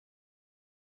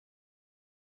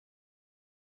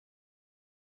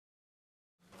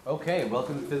Okay,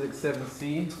 welcome to Physics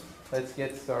 7C. Let's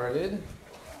get started.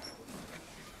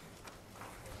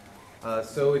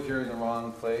 So if you're in the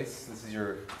wrong place, this is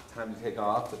your time to take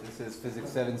off, but this is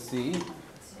Physics 7C.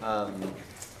 I'm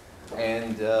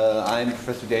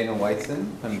Professor Daniel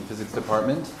Whiteson from the Physics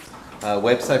Department.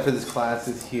 Website for this class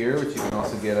is here, which you can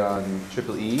also get on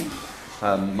EEE.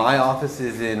 My office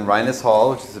is in Reines Hall,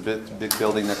 which is a big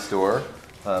building next door.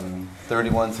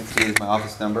 3168 is my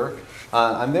office number.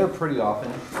 I'm there pretty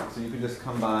often, so you can just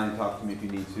come by and talk to me if you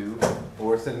need to,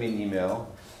 or send me an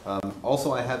email.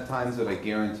 Also, I have times that I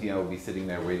guarantee I will be sitting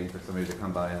there waiting for somebody to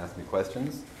come by and ask me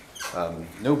questions.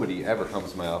 Nobody ever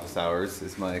comes to my office hours,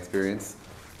 is my experience.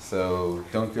 So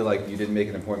don't feel like you didn't make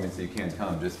an appointment so you can't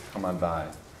come, just come on by.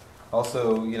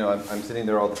 Also, you know, I'm sitting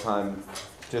there all the time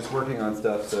just working on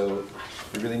stuff, so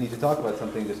if you really need to talk about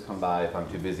something, just come by. If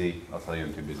I'm too busy, I'll tell you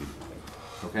I'm too busy.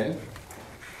 Okay?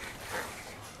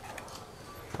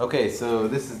 Okay, so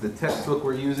this is the textbook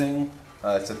we're using.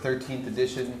 It's a 13th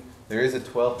edition. There is a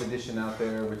 12th edition out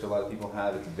there, which a lot of people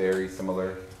have. It's very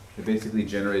similar. They basically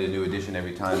generate a new edition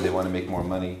every time they want to make more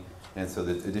money, and so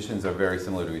the editions are very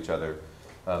similar to each other.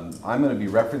 I'm going to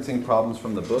be referencing problems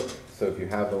from the book, so if you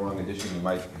have the wrong edition, you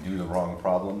might do the wrong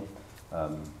problem.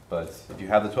 But if you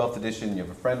have the 12th edition, you have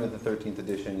a friend with the 13th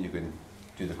edition, you can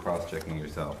do the cross-checking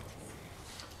yourself.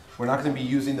 We're not going to be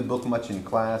using the book much in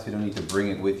class. You don't need to bring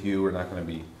it with you. We're not going to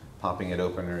be popping it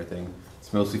open or anything.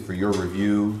 It's mostly for your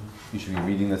review. You should be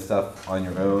reading this stuff on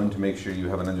your own to make sure you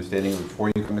have an understanding before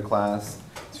you come to class.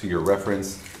 It's for your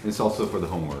reference. It's also for the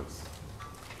homeworks.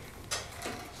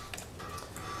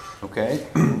 Okay,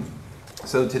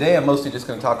 so today I'm mostly just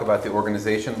going to talk about the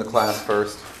organization of the class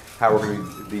first, how we're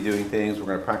going to be doing things. We're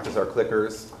going to practice our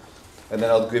clickers, and then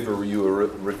I'll give you a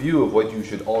review of what you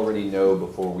should already know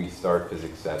before we start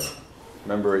Physics 7.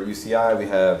 Remember, at UCI we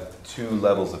have 2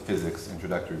 levels of physics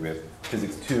introductory. We have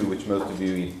Physics 2, which most of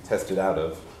you tested out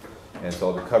of, and so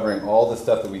I'll be covering all the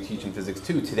stuff that we teach in Physics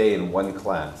 2 today in one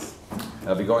class. And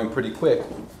I'll be going pretty quick,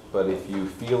 but if you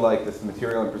feel like this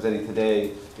material I'm presenting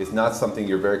today is not something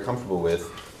you're very comfortable with,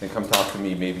 then come talk to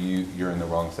me. Maybe you're in the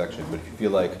wrong section. But if you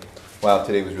feel like, wow,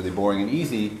 today was really boring and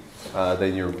easy,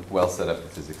 then you're well set up for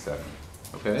Physics 7.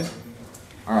 Okay?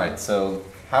 All right, so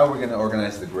how are we going to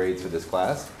organize the grades for this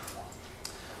class?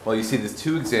 Well, you see there's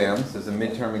 2 exams. There's a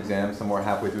midterm exam somewhere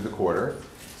halfway through the quarter.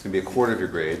 It's going to be a quarter of your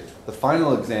grade. The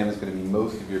final exam is going to be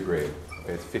most of your grade.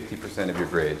 Okay? It's 50% of your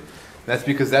grade. That's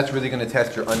because that's really going to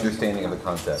test your understanding of the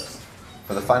concepts.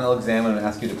 For the final exam, I'm going to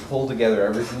ask you to pull together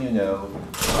everything you know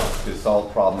to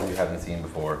solve problems you haven't seen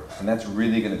before. And that's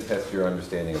really going to test your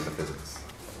understanding of the physics.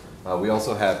 We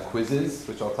also have quizzes,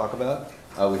 which I'll talk about.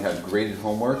 We have graded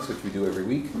homeworks, which we do every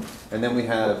week. And then we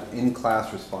have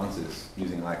in-class responses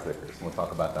using iClickers. And we'll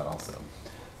talk about that also.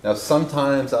 Now,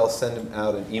 sometimes I'll send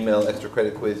out an email extra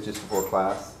credit quiz just before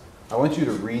class. I want you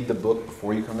to read the book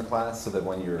before you come to class so that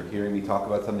when you're hearing me talk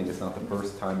about something, it's not the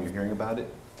first time you're hearing about it.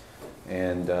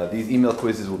 And these email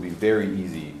quizzes will be very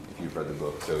easy if you've read the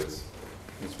book. So it's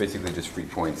basically just free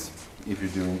points if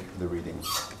you're doing the reading.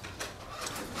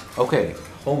 Okay,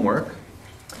 homework.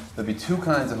 There'll be 2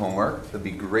 kinds of homework. There'll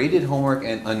be graded homework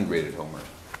and ungraded homework.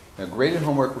 Now, graded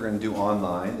homework we're going to do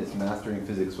online. It's Mastering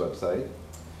Physics website.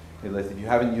 If you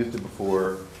haven't used it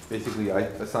before, basically I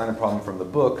assign a problem from the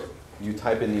book. You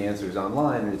type in the answers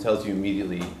online, and it tells you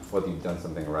immediately whether you've done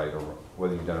something right or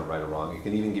whether you've done it right or wrong. It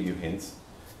can even give you hints.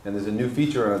 And there's a new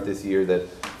feature on it this year that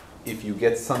if you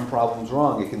get some problems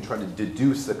wrong, it can try to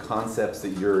deduce the concepts that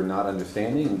you're not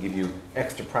understanding and give you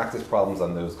extra practice problems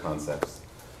on those concepts.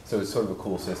 So it's sort of a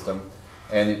cool system.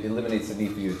 And it eliminates the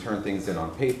need for you to turn things in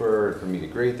on paper, for me to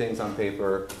grade things on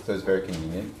paper, so it's very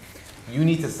convenient. You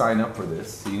need to sign up for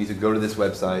this. So you need to go to this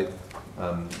website,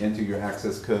 enter your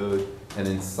access code, and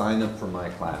then sign up for my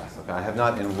class. Okay? I have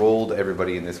not enrolled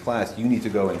everybody in this class. You need to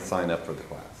go and sign up for the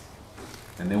class.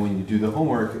 And then when you do the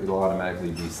homework, it'll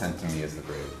automatically be sent to me as the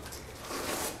grade.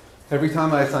 Every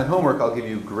time I assign homework, I'll give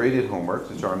you graded homeworks,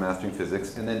 which are Mastering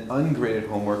Physics, and then ungraded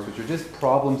homeworks, which are just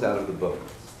problems out of the book.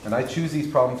 And I choose these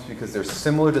problems because they're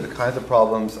similar to the kinds of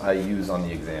problems I use on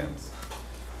the exams.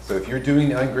 So if you're doing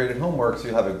the ungraded homeworks,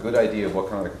 you'll have a good idea of what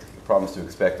kind of problems to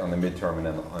expect on the midterm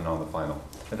and on the final.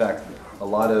 In fact, a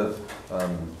lot of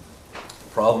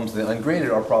problems that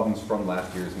ungraded are problems from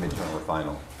last year's midterm or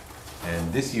final.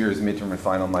 And this year's midterm and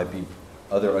final might be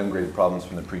other ungraded problems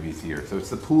from the previous year. So it's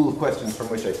the pool of questions from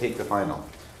which I take the final.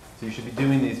 So you should be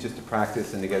doing these just to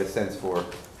practice and to get a sense for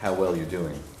how well you're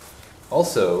doing.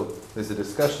 Also, there's a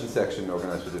discussion section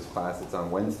organized for this class. It's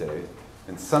on Wednesday.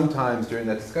 And sometimes during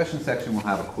that discussion section, we'll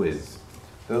have a quiz.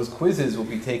 Those quizzes will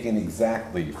be taken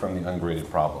exactly from the ungraded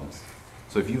problems.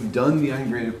 So if you've done the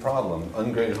ungraded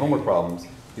homework problems,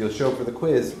 you'll show up for the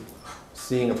quiz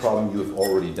seeing a problem you have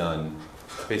already done.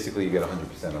 Basically, you get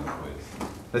 100% on the quiz.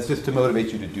 That's just to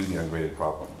motivate you to do the ungraded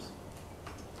problems.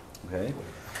 Okay?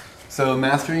 So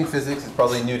Mastering Physics is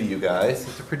probably new to you guys.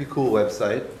 It's a pretty cool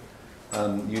website.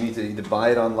 You need to either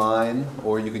buy it online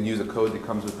or you can use a code that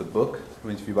comes with the book, which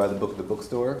means if you buy the book at the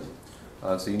bookstore.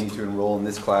 So you need to enroll in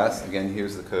this class. Again,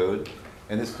 here's the code.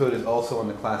 And this code is also on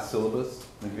the class syllabus.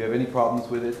 And if you have any problems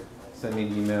with it, send me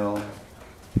an email.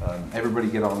 Everybody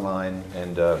get online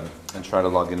and try to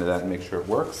log into that and make sure it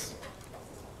works.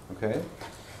 Okay?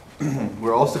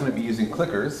 We're also going to be using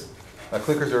clickers.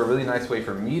 Clickers are a really nice way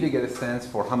for me to get a sense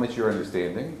for how much you're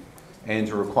understanding and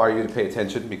to require you to pay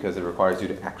attention because it requires you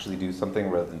to actually do something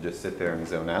rather than just sit there and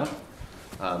zone out.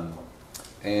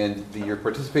 Your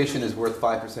participation is worth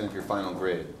 5% of your final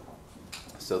grade.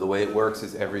 So the way it works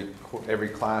is every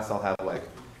class I'll have like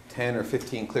 10 or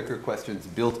 15 clicker questions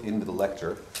built into the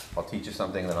lecture. I'll teach you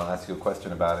something, then I'll ask you a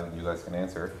question about it and you guys can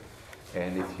answer.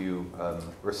 And if you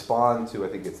respond to, I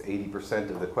think it's 80%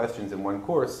 of the questions in one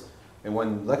course, in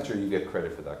one lecture, you get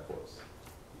credit for that course.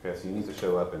 Okay, so you need to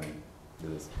show up and do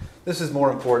this. This is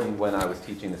more important when I was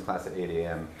teaching this class at 8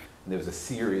 a.m. and there was a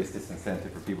serious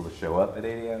disincentive for people to show up at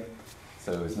 8 a.m.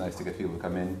 So it was nice to get people to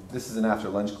come in. This is an after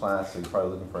lunch class, so you're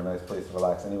probably looking for a nice place to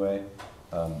relax anyway.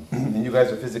 And you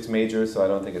guys are physics majors, so I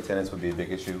don't think attendance would be a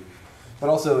big issue. But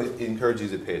also, it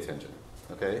encourages you to pay attention,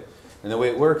 okay? And the way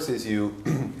it works is you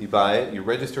buy it, you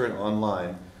register it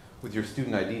online with your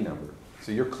student ID number.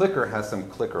 So your clicker has some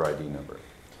clicker ID number.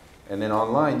 And then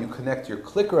online, you connect your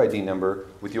clicker ID number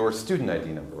with your student ID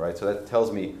number, right? So that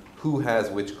tells me who has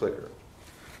which clicker.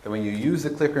 And when you use the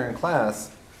clicker in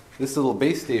class, this little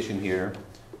base station here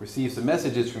receives the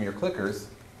messages from your clickers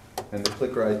and the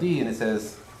clicker ID, and it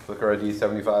says clicker ID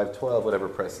 7512, whatever,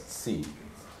 press C.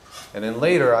 And then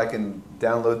later I can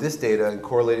download this data and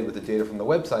correlate it with the data from the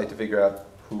website to figure out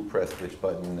who pressed which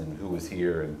button and who was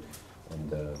here and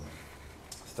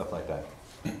stuff like that.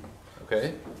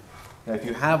 Okay? Now if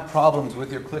you have problems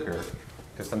with your clicker,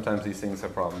 because sometimes these things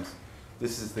have problems,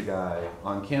 this is the guy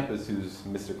on campus who's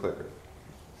Mr. Clicker.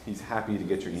 He's happy to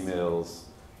get your emails.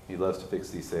 He loves to fix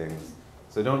these things.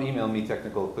 So don't email me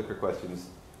technical clicker questions.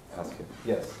 Ask him.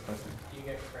 Yes? Do you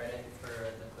get credit for the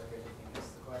clickers if you miss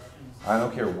the questions? I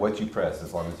don't care what you press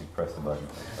as long as you press the button.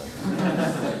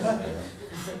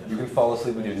 You can fall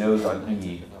asleep with your nose on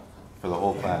E for the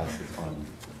whole class. It's fun.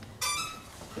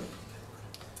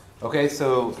 Okay,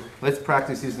 so let's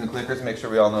practice using the clickers, make sure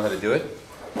we all know how to do it.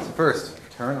 So first,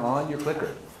 turn on your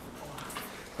clicker.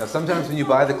 Now sometimes when you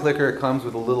buy the clicker, it comes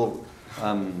with a little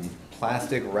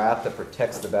plastic wrap that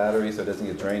protects the battery so it doesn't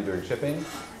get drained during shipping.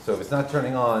 So if it's not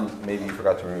turning on, maybe you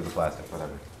forgot to remove the plastic,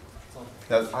 whatever.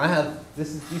 Now I have,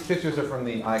 these pictures are from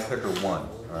the iClicker 1, all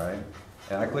right?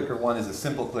 And iClicker 1 is a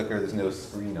simple clicker, there's no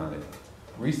screen on it.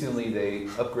 Recently they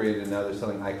upgraded and now they're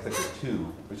selling iClicker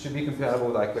 2, which should be compatible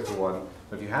with iClicker 1.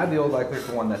 But if you have the old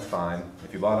iClicker 1, that's fine.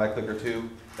 If you bought iClicker 2,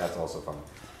 that's also fine.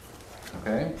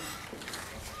 Okay?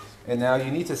 And now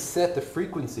you need to set the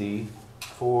frequency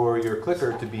for your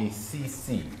clicker to be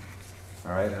CC.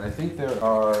 All right, and I think there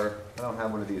are, I don't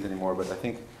have one of these anymore, but I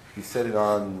think you set it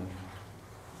on,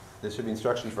 there should be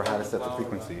instructions for how to set the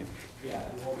frequency. Yeah,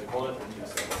 hold it for 2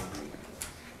 seconds.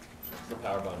 The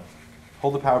power button.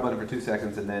 Hold the power button for 2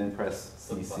 seconds and then press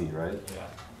CC, right?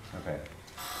 Yeah. Okay.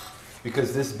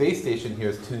 Because this base station here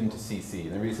is tuned to CC,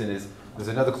 and the reason is there's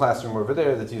another classroom over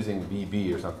there that's using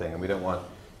BB or something, and we don't want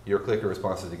your clicker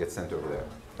responses to get sent over there.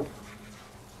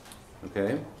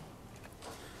 Okay?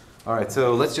 All right,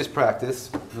 so let's just practice.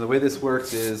 The way this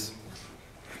works is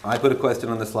I put a question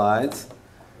on the slides,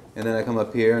 and then I come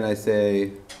up here and I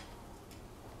say,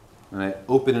 and I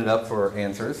open it up for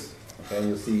answers. Okay, and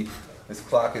you'll see this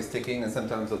clock is ticking, and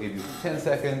sometimes they'll give you 10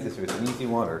 seconds if it's an easy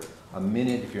one, or a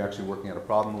minute if you're actually working out a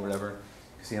problem or whatever.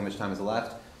 You see how much time is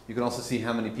left. You can also see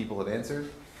how many people have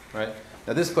answered, right?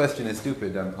 Now this question is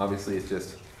stupid. Obviously it's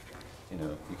just, you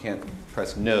know, you can't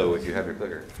press no if you have your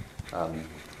clicker.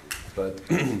 But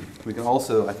we can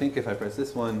also, I think if I press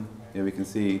this one, you know, we can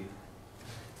see.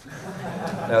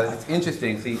 Now it's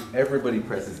interesting, see, everybody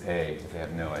presses A if they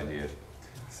have no idea.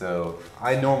 So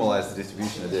I normalize the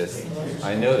distribution of this.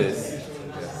 I notice,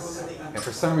 yes. And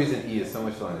for some reason E is so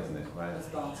much fun, isn't it? Right?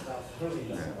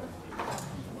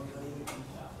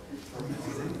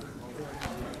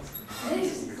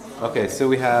 Okay, so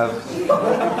we have,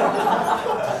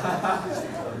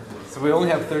 so we only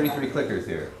have 33 clickers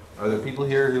here. Are there people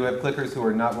here who have clickers who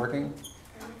are not working?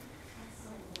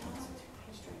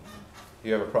 Do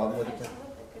you have a problem with it?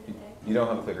 You don't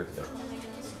have a clicker today.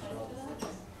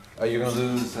 Are you going to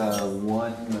lose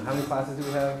one? How many classes do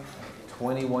we have?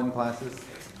 21 classes?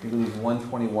 You lose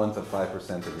 1/21 of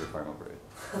 5% of your final grade.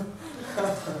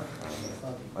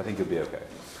 I think you'll be okay.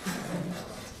 Do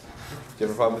you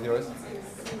have a problem with yours?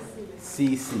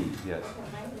 CC, yes.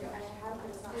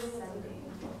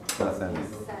 It's not sending.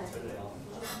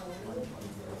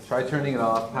 Try turning it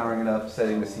off, powering it up,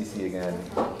 setting the CC again.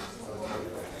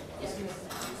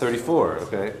 34,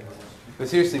 okay. But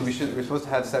seriously, we're supposed to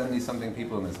have 70-something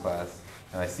people in this class,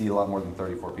 and I see a lot more than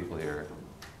 34 people here.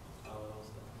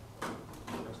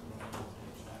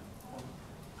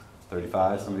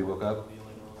 35, somebody woke up?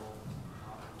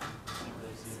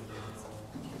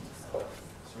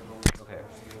 Okay.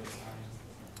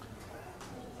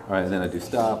 All right, and then I do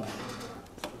stop.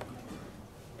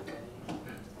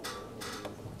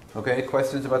 Okay,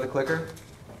 questions about the clicker?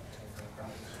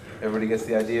 Everybody gets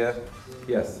the idea?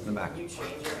 Yes, in the back. Can you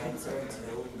change your answer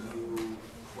until you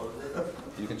close it?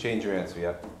 You can change your answer,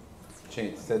 yeah.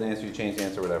 Set the answer, you change the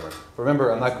answer, whatever.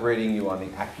 Remember, I'm not grading you on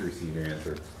the accuracy of your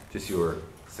answer, just your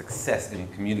success in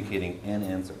communicating an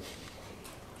answer.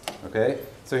 Okay?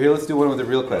 So here, let's do one with a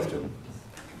real question.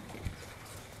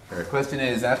 The question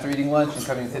is, after eating lunch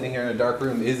and sitting here in a dark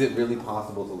room, is it really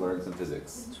possible to learn some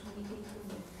physics?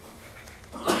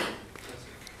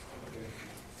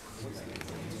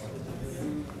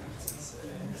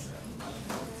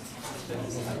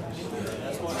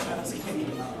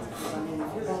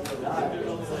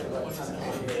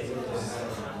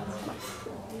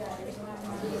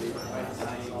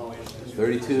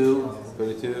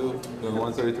 Thirty-two,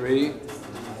 21, 33,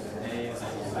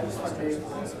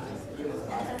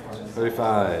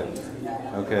 35.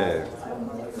 Okay.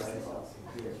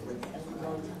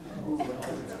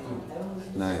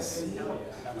 Nice.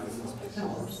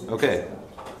 Okay.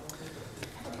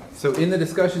 So in the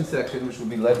discussion section, which will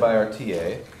be led by our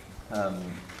TA,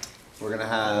 we're going to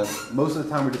have, most of the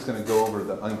time we're just going to go over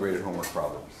the ungraded homework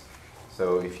problems.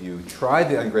 So if you try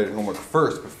the ungraded homework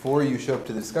first before you show up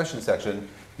to the discussion section,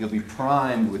 you'll be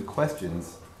primed with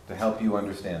questions to help you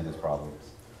understand these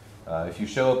problems. If you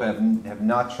show up and have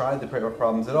not tried the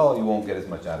problems at all, you won't get as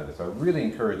much out of it. So I really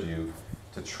encourage you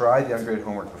to try the ungraded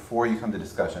homework before you come to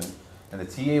discussion, and the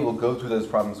TA will go through those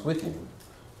problems with you.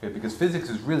 Okay, because physics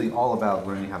is really all about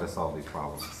learning how to solve these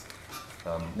problems.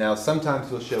 Now, sometimes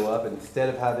you'll show up, and instead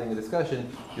of having a discussion,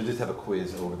 you'll just have a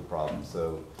quiz over the problem.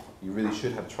 So you really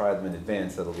should have tried them in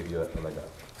advance. That'll give you a leg up.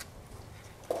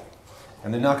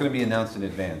 And they're not going to be announced in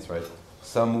advance, right?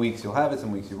 Some weeks you'll have it,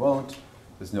 some weeks you won't.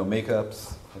 There's no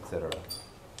makeups, etc.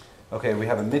 Okay, we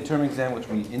have a midterm exam, which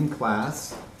will be in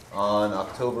class on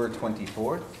October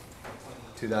 24th,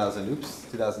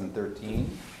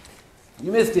 2013.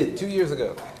 You missed it 2 years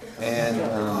ago. And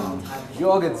you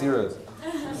all get zeros.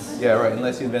 Yeah, right,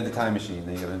 unless you invent a time machine,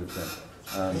 then you get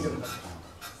 100%.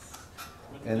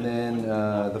 And then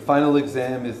the final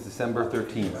exam is December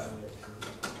 13th.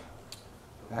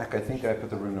 Heck, I think I put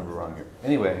the room number wrong here.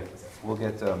 Anyway, we'll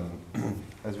get,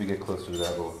 as we get closer to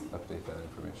that, we'll update that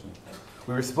information.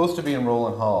 We were supposed to be in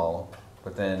Roland Hall,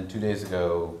 but then 2 days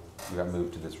ago, we got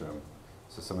moved to this room.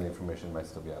 So some of the information might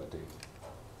still be out of date.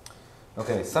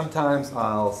 Okay, sometimes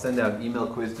I'll send out an email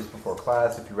quiz just before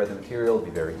class. If you read the material, it'll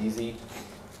be very easy.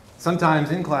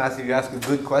 Sometimes in class, if you ask a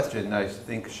good question, I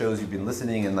think shows you've been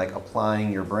listening and like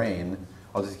applying your brain,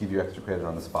 I'll just give you extra credit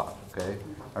on the spot, okay?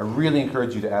 I really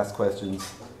encourage you to ask questions,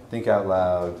 think out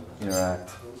loud,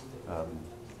 interact.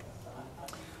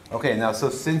 Okay, now so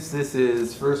since this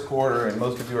is first quarter and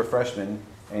most of you are freshmen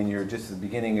and you're just at the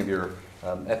beginning of your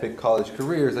epic college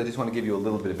careers, I just want to give you a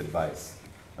little bit of advice,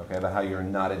 okay, about how you're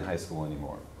not in high school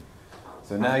anymore.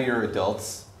 So now you're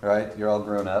adults, right? You're all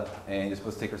grown up and you're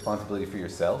supposed to take responsibility for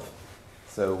yourself.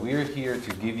 So we're here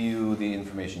to give you the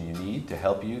information you need, to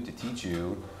help you, to teach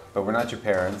you, but we're not your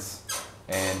parents,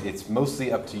 and it's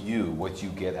mostly up to you what you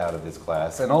get out of this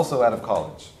class and also out of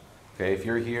college. Okay, if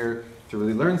you're here to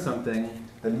really learn something,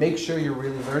 then make sure you're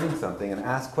really learning something and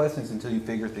ask questions until you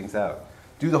figure things out.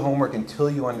 Do the homework until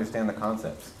you understand the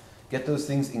concepts. Get those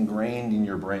things ingrained in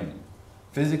your brain.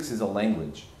 Physics is a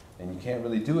language, and you can't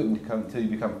really do it until you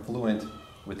become fluent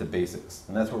with the basics.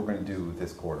 And that's what we're going to do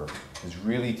this quarter, is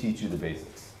really teach you the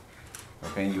basics.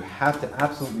 Okay, and you have to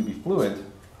absolutely be fluent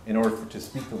in order to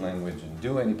speak the language and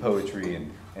do any poetry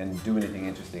and do anything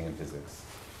interesting in physics.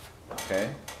 Okay?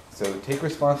 So take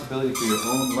responsibility for your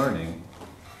own learning,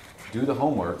 do the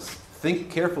homeworks,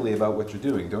 think carefully about what you're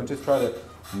doing. Don't just try to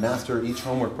master each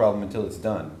homework problem until it's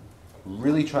done.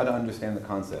 Really try to understand the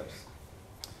concepts.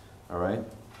 All right?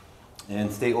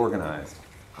 And stay organized.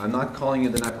 I'm not calling you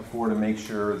the night before to make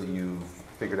sure that you've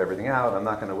figured everything out. I'm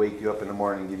not going to wake you up in the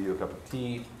morning and give you a cup of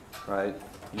tea, right?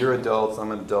 You're adults,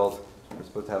 I'm an adult. We're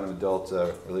supposed to have an adult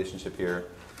relationship here.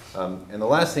 And the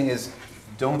last thing is,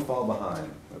 don't fall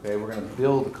behind. Okay, we're going to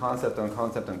build concept on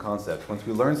concept on concept. Once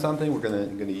we learn something, we're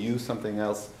going to use something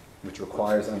else which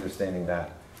requires understanding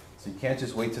that. So you can't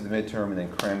just wait to the midterm and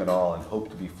then cram it all and hope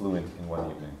to be fluent in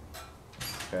one evening.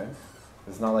 Okay?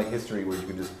 It's not like history where you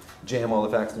can just jam all the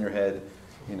facts in your head,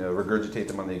 you know, regurgitate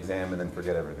them on the exam and then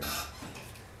forget everything.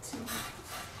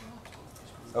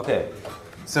 Okay,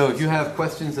 so if you have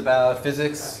questions about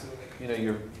physics, you know,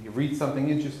 you read something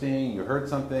interesting, you heard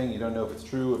something, you don't know if it's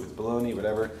true, if it's baloney,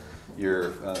 whatever,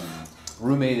 your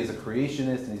roommate is a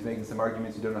creationist and he's making some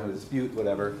arguments you don't know how to dispute,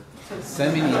 whatever,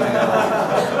 send me an email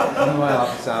in my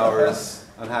office hours.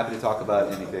 I'm happy to talk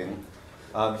about anything.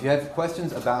 If you have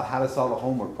questions about how to solve a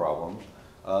homework problem,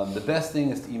 the best thing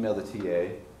is to email the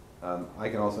TA. I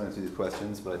can also answer these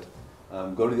questions, but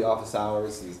go to the office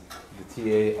hours.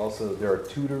 The TA also, there are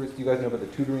tutors. Do you guys know about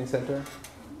the tutoring center?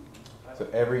 So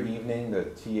every evening the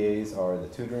TAs are the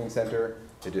tutoring center.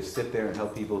 They just sit there and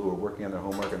help people who are working on their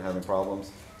homework and having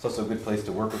problems. It's also a good place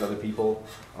to work with other people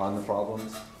on the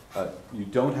problems. You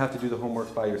don't have to do the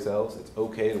homework by yourselves. It's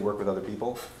okay to work with other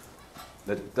people.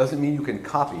 That doesn't mean you can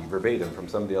copy verbatim from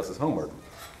somebody else's homework.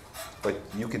 But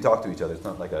you can talk to each other. It's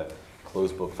not like a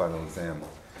closed book final exam.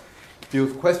 If you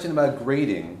have a question about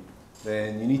grading,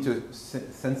 then you need to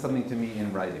send something to me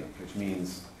in writing, which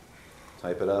means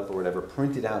type it up or whatever,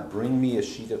 print it out, bring me a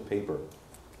sheet of paper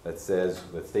that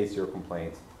states your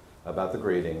complaint about the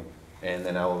grading, and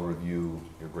then I will review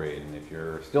your grade. And if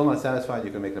you're still not satisfied,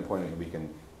 you can make an appointment and we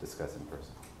can discuss in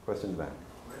person. Question back.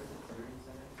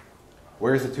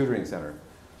 Where's the tutoring center?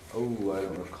 Oh, I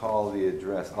don't recall the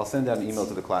address. I'll send out an email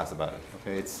to the class about it.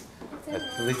 Okay, it's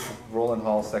at Felix Roland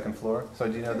Hall, second floor. So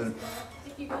do you know the?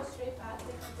 If you go straight past,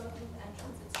 if you go through the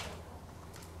entrance, it's straight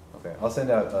past. Okay, I'll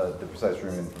send out the precise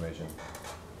room information.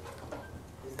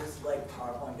 Is this like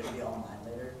PowerPoint going to be online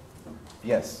later?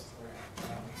 Yes.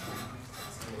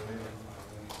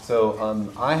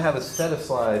 So I have a set of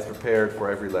slides prepared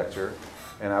for every lecture,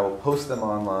 and I will post them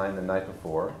online the night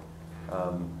before.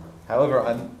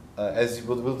 However, as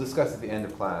we'll discuss at the end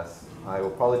of class, I will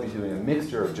probably be doing a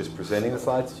mixture of just presenting the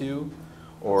slides to you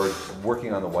or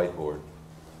working on the whiteboard.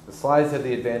 The slides have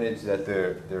the advantage that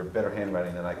they're better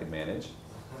handwriting than I could manage,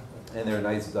 and they're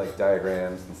nice like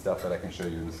diagrams and stuff that I can show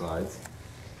you in the slides.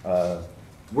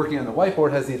 Working on the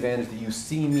whiteboard has the advantage that you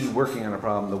see me working on a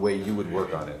problem the way you would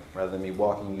work on it. Rather than me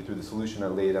walking you through the solution I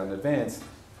laid out in advance,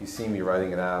 you see me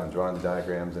writing it out and drawing the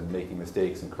diagrams and making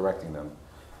mistakes and correcting them.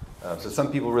 So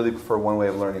some people really prefer one way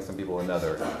of learning, some people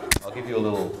another. I'll give you a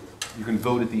little, you can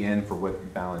vote at the end for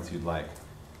what balance you'd like.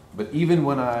 But even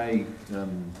when I'm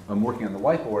working on the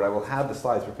whiteboard, I will have the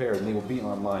slides prepared and they will be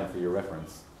online for your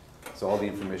reference. So all the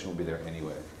information will be there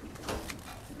anyway.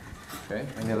 Okay,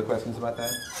 any other questions about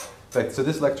that? In fact, so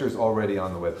this lecture is already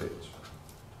on the webpage.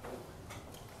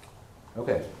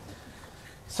 Okay,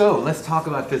 so let's talk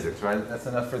about physics, right? That's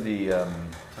enough for the,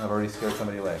 I've already scared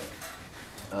somebody away.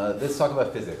 Let's talk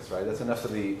about physics, right? That's enough for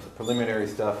the preliminary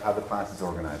stuff, how the class is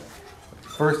organized.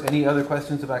 First, any other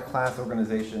questions about class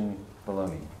organization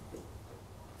baloney?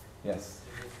 Yes?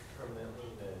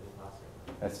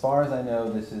 As far as I know,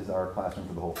 this is our classroom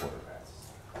for the whole quarter.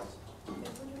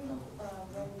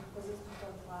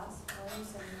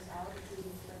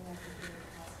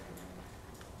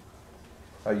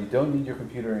 You don't need your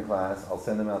computer in class. I'll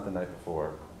send them out the night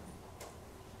before.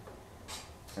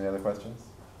 Any other questions?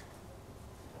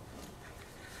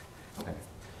 Okay.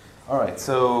 All right,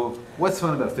 so what's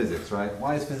fun about physics, right?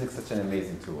 Why is physics such an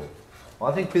amazing tool?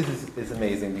 Well, I think physics is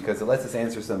amazing because it lets us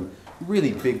answer some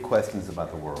really big questions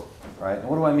about the world, right? And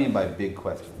what do I mean by big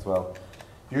questions? Well,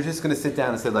 you're just going to sit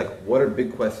down and say, like, what are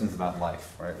big questions about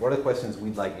life, right? What are the questions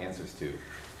we'd like answers to?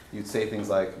 You'd say things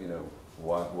like, you know,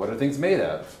 what are things made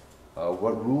out of?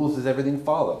 What rules does everything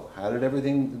follow? How did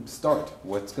everything start?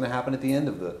 What's going to happen at the end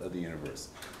of the universe?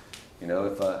 You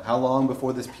know, how long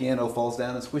before this piano falls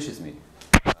down and squishes me?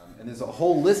 And there's a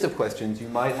whole list of questions you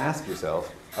might ask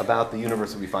yourself about the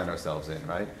universe that we find ourselves in,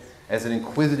 right? As an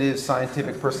inquisitive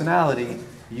scientific personality,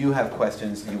 you have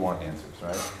questions, you want answers,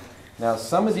 right? Now,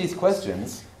 some of these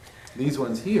questions, these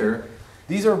ones here,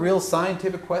 these are real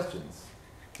scientific questions,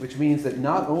 which means that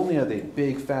not only are they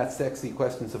big, fat, sexy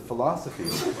questions of philosophy,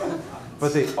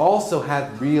 but they also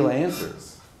have real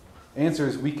answers.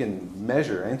 Answers we can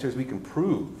measure, answers we can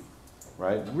prove,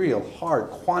 right? Real, hard,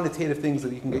 quantitative things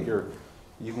that you can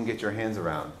get your hands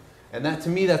around. And that, to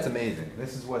me, that's amazing.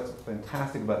 This is what's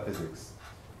fantastic about physics,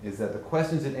 is that the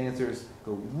questions it answers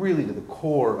go really to the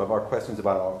core of our questions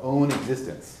about our own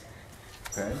existence.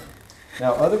 Okay?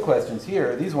 Now, other questions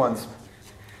here, these ones,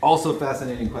 also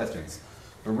fascinating questions.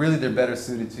 But really, they're better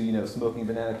suited to, you know, smoking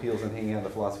banana peels and hanging out in the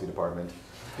philosophy department.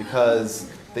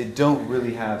 because they don't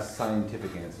really have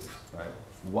scientific answers, right?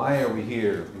 Why are we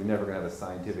here? We're never going to have a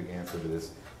scientific answer to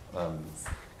this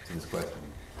question.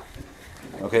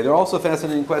 Okay, they're also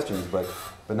fascinating questions, but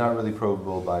not really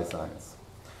probable by science.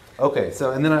 Okay,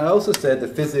 so, and then I also said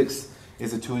that physics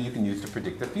is a tool you can use to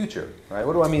predict the future, right?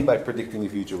 What do I mean by predicting the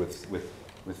future with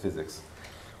physics?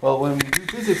 Well, when we do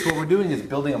physics, what we're doing is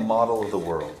building a model of the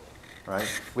world, right?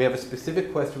 We have a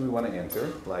specific question we want to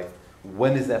answer, like,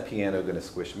 when is that piano going to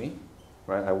squish me?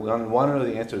 Right? I want to know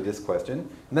the answer to this question,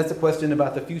 and that's a question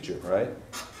about the future, right?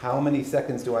 How many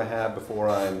seconds do I have before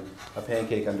I'm a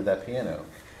pancake under that piano?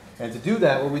 And to do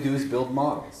that, what we do is build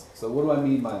models. So what do I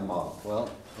mean by a model? Well,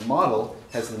 a model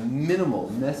has the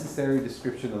minimal necessary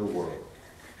description of the world.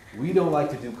 We don't like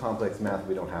to do complex math,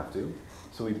 we don't have to.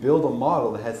 So we build a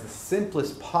model that has the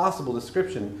simplest possible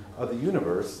description of the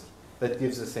universe that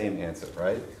gives the same answer,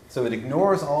 right? So it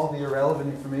ignores all the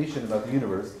irrelevant information about the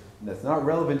universe that's not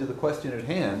relevant to the question at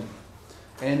hand,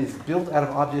 and is built out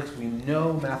of objects we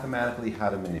know mathematically how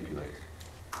to manipulate.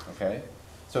 Okay?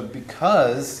 So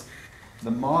because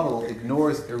the model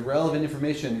ignores irrelevant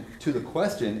information to the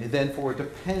question, it therefore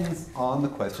depends on the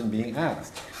question being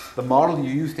asked. The model you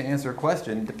use to answer a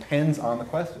question depends on the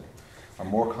question. A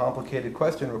more complicated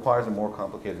question requires a more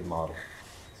complicated model.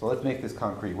 So let's make this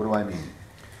concrete. What do I mean?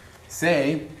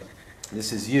 Say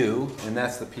this is you, and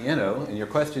that's the piano, and your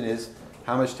question is,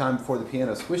 how much time before the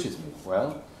piano squishes me?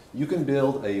 Well, you can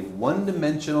build a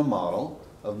one-dimensional model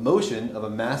of motion of a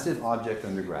massive object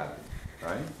under gravity,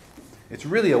 right? It's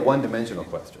really a one-dimensional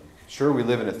question. Sure, we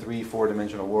live in a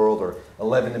 3-4-dimensional world, or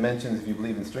 11 dimensions if you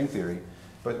believe in string theory,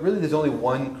 but really there's only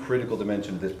one critical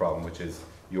dimension of this problem, which is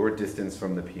your distance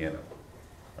from the piano,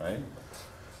 right?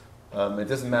 It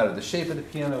doesn't matter the shape of the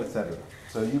piano, etc.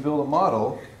 So you build a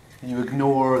model, and you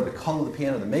ignore the color of the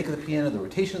piano, the make of the piano, the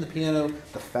rotation of the piano,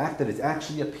 the fact that it's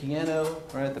actually a piano,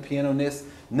 right, the piano-ness.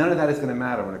 None of that is going to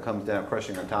matter when it comes down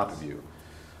crushing on top of you.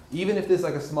 Even if there's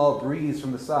like a small breeze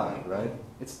from the side, right?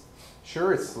 It's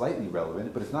slightly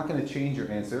relevant, but it's not going to change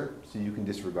your answer, so you can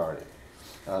disregard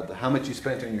it. How much you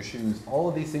spent on your shoes, all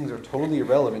of these things are totally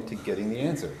irrelevant to getting the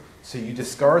answer. So you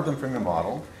discard them from your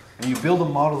model, and you build a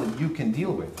model that you can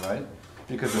deal with, right?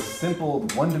 Because a simple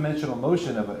one-dimensional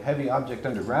motion of a heavy object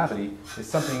under gravity is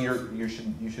something you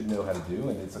should know how to do,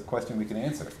 and it's a question we can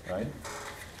answer, right?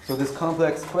 So this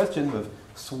complex question of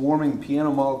swarming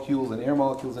piano molecules and air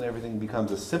molecules and everything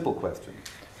becomes a simple question.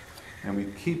 And we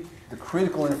keep the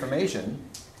critical information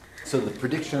so the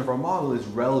prediction of our model is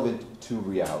relevant to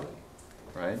reality,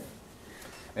 right?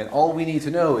 And all we need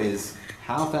to know is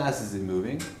how fast is it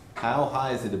moving, how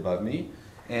high is it above me,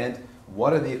 and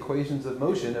what are the equations of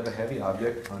motion of a heavy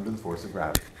object under the force of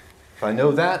gravity. If I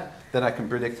know that, then I can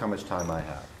predict how much time I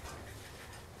have.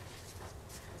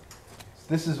 So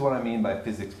this is what I mean by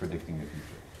physics predicting the future.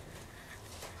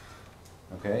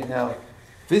 Okay, now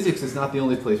physics is not the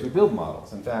only place we build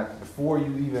models. In fact, before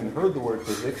you even heard the word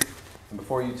physics, and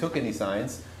before you took any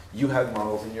science, you had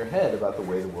models in your head about the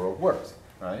way the world works,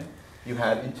 right? You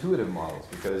had intuitive models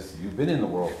because you've been in the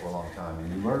world for a long time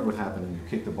and you learned what happened when you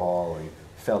kicked a ball or you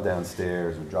fell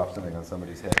downstairs or dropped something on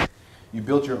somebody's head. You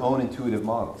built your own intuitive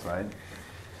models, right?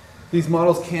 These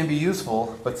models can be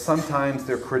useful, but sometimes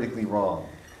they're critically wrong,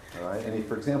 all right? And if,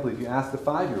 for example, if you ask a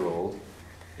 5-year-old,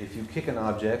 if you kick an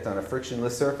object on a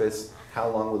frictionless surface, how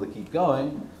long will it keep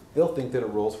going? They'll think that it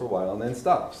rolls for a while and then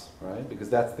stops, right? Because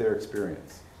that's their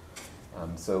experience.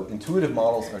 So intuitive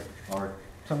models are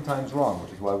sometimes wrong,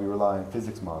 which is why we rely on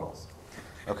physics models.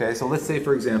 Okay, so let's say,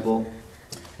 for example,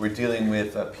 we're dealing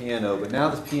with a piano, but now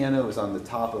this piano is on the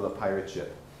top of a pirate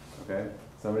ship. Okay,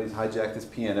 somebody's hijacked this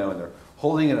piano and they're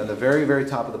holding it on the very, very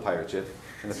top of the pirate ship,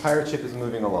 and the pirate ship is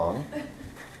moving along.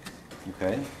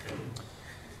 Okay,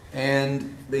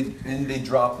 and they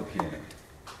drop the piano.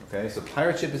 Okay, so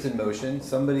pirate ship is in motion.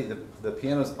 The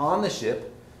piano's on the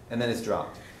ship, and then it's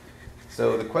dropped.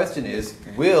 So the question is,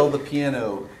 will the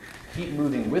piano keep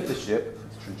moving with the ship?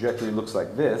 Its trajectory looks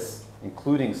like this,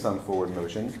 including some forward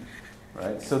motion,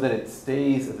 right? So that it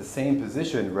stays at the same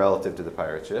position relative to the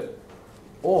pirate ship,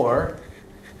 or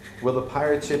will the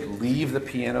pirate ship leave the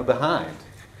piano behind?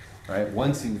 Right?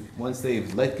 Once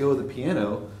they've let go of the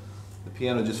piano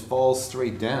just falls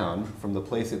straight down from the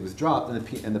place it was dropped,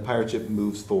 and the pirate ship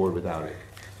moves forward without it.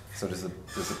 So does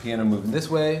the piano move in this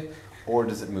way, or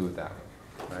does it move that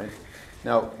way? Right?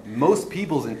 Now, most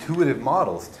people's intuitive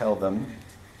models tell them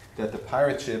that the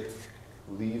pirate ship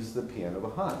leaves the piano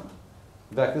behind.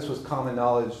 In fact, this was common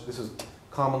knowledge. This was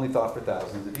commonly thought for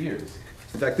thousands of years.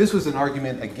 In fact, this was an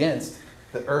argument against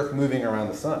the Earth moving around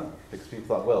the sun, because people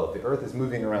thought, well, if the Earth is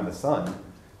moving around the sun,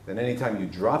 then anytime you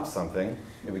drop something,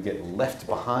 it would get left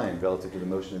behind relative to the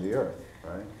motion of the Earth.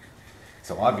 right?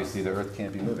 So obviously the Earth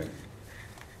can't be moving.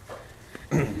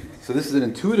 So this is an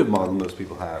intuitive model most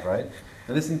people have, right?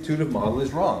 And this intuitive model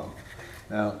is wrong.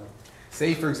 Now,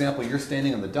 say for example you're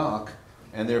standing on the dock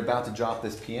and they're about to drop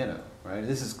this piano, right?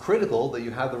 This is critical that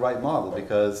you have the right model,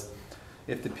 because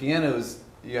if the piano's,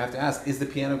 you have to ask, is the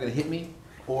piano going to hit me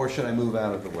or should I move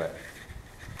out of the way?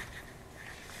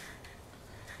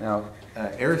 Now,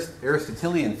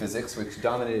 Aristotelian physics, which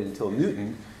dominated until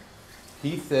Newton,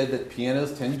 he said that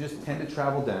pianos tend to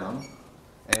travel down,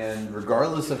 and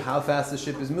regardless of how fast the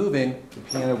ship is moving, the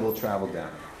piano will travel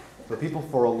down. So people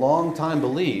for a long time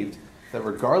believed that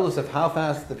regardless of how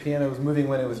fast the piano was moving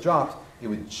when it was dropped, it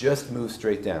would just move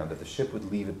straight down, that the ship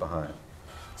would leave it behind.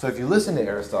 So if you listen to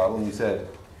Aristotle and you said,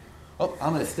 oh,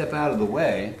 I'm going to step out of the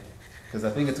way because I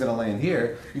think it's going to land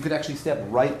here, you could actually step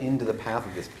right into the path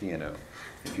of this piano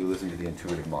if you listen to the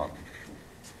intuitive model.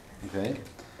 Okay?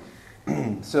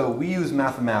 So we use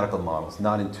mathematical models,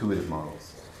 not intuitive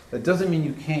models. That doesn't mean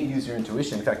you can't use your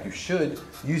intuition. In fact, you should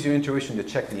use your intuition to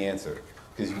check the answer.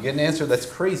 Because you get an answer that's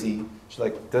crazy, you're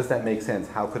like, does that make sense?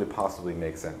 How could it possibly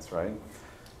make sense, right?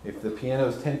 If the piano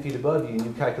is 10 feet above you and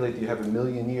you calculate that you have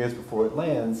 1,000,000 years before it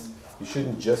lands, you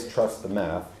shouldn't just trust the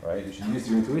math, right? You should use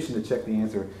your intuition to check the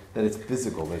answer, that it's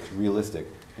physical, that it's realistic,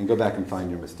 and go back and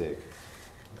find your mistake.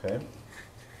 Okay?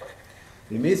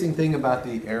 The amazing thing about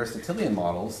the Aristotelian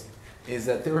models is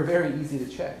that they were very easy to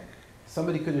check.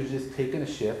 Somebody could have just taken a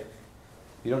ship,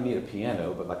 you don't need a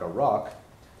piano, but like a rock,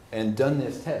 and done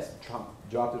this test,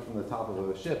 dropped it from the top of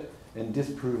a ship, and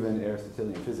disproven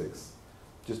Aristotelian physics,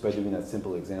 just by doing that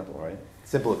simple example, right?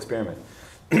 Simple experiment.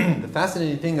 The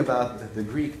fascinating thing about the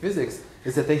Greek physics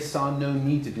is that they saw no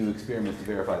need to do experiments to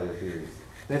verify their theories.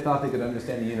 They thought they could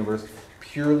understand the universe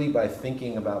purely by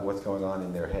thinking about what's going on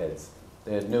in their heads.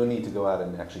 They had no need to go out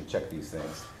and actually check these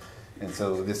things. And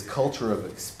so this culture of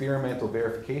experimental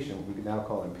verification, what we can now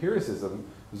call empiricism,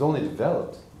 was only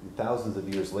developed thousands of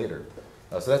years later.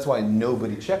 So that's why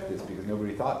nobody checked this, because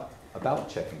nobody thought about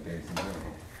checking things in general.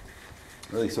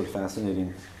 Really sort of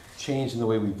fascinating change in the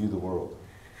way we view the world.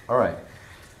 All right.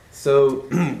 So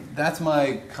that's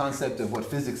my concept of what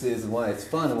physics is and why it's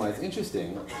fun and why it's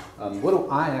interesting. What do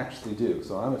I actually do?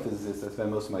 So I'm a physicist. I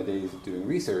spend most of my days doing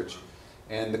research.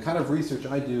 And the kind of research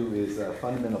I do is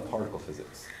fundamental particle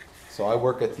physics. So I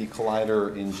work at the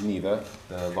collider in Geneva,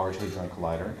 the Large Hadron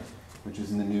Collider, which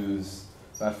was in the news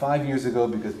about 5 years ago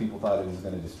because people thought it was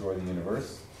going to destroy the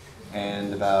universe.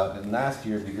 And last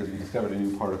year because we discovered a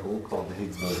new particle called the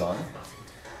Higgs boson.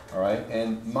 All right,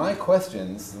 and my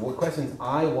questions, what questions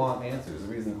I want answers, the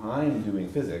reason I'm doing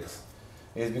physics,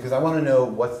 is because I want to know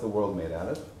what's the world made out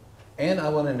of, and I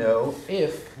want to know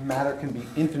if matter can be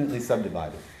infinitely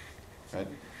subdivided. Right?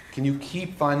 Can you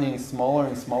keep finding smaller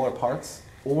and smaller parts,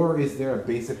 or is there a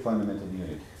basic fundamental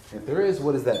unit? If there is,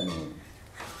 what does that mean?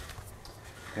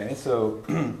 Okay, so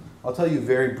I'll tell you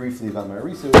very briefly about my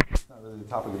research. It's not really the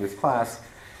topic of this class,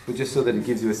 but just so that it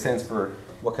gives you a sense for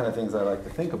what kind of things I like to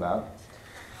think about.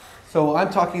 So I'm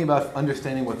talking about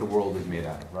understanding what the world is made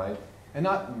out of, right? And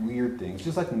not weird things,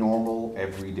 just like normal,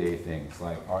 everyday things,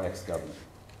 like our ex-governor,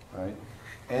 right?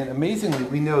 And amazingly,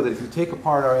 we know that if you take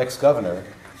apart our ex-governor,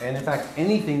 and in fact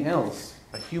anything else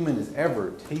a human has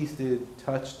ever tasted,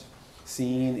 touched,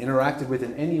 seen, interacted with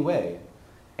in any way,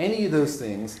 any of those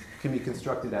things can be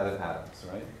constructed out of atoms,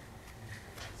 right?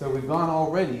 So we've gone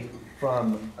already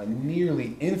from a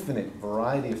nearly infinite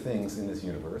variety of things in this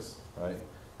universe, right?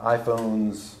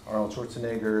 iPhones, Arnold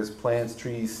Schwarzeneggers, plants,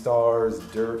 trees, stars,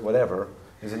 dirt, whatever.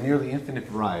 There's a nearly infinite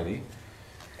variety.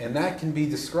 And that can be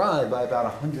described by about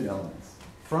 100 elements.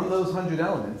 From those 100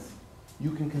 elements, you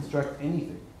can construct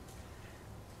anything.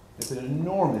 It's an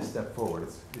enormous step forward.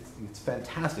 It's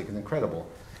fantastic and incredible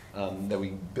that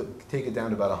we take it down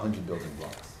to about 100 building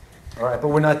blocks. All right, but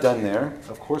we're not done there.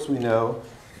 Of course we know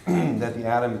that the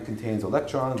atom contains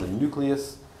electrons and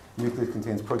nucleus. The nucleus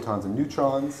contains protons and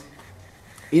neutrons.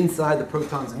 Inside the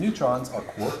protons and neutrons are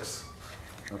quarks,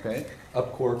 okay?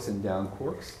 Up quarks and down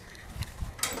quarks.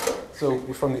 So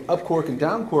from the up quark and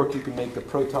down quark, you can make the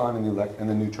proton and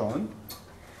the neutron.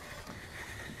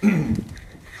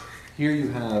 Here you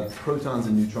have protons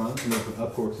and neutrons, you know, from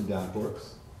up quarks and down quarks.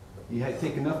 You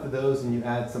take enough of those and you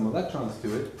add some electrons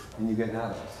to it, and you get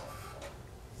atoms.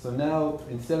 So now,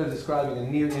 instead of describing a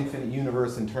near infinite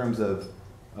universe in terms of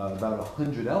about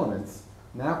 100 elements,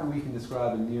 now we can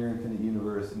describe a near infinite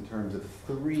universe in terms of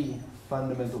 3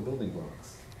 fundamental building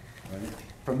blocks. Right?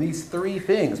 From these 3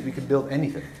 things, we can build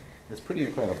anything. It's pretty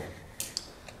incredible.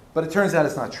 But it turns out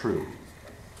it's not true.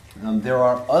 There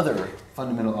are other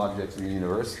fundamental objects in the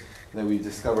universe that we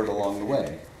discovered along the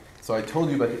way. So I told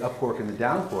you about the up quark and the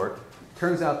down quark.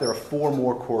 Turns out there are 4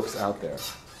 more quarks out there.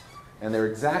 And they're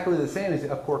exactly the same as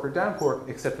the up quark or down quark,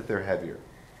 except that they're heavier.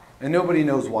 And nobody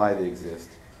knows why they exist,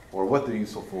 or what they're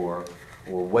useful for,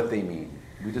 or what they mean.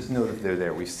 We just know that they're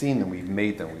there. We've seen them, we've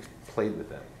made them, we've played with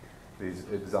them, these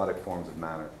exotic forms of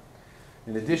matter.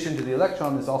 In addition to the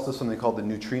electron, there's also something called the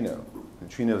neutrino. The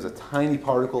neutrino is a tiny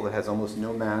particle that has almost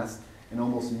no mass and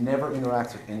almost never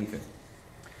interacts with anything.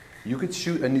 You could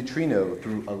shoot a neutrino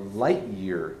through a light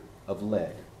year of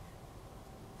lead.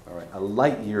 All right, a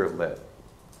light year of lead.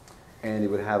 And it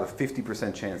would have a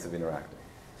 50% chance of interacting.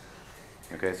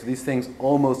 Okay, so these things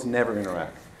almost never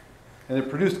interact. And they're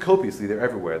produced copiously, they're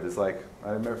everywhere. There's like,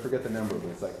 I never forget the number, but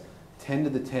it's like 10 to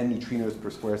the 10 neutrinos per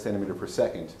square centimeter per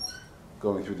second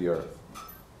going through the Earth.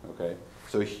 Okay,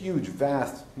 so a huge,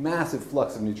 vast, massive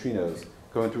flux of neutrinos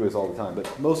going through us all the time,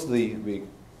 but mostly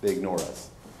they ignore us.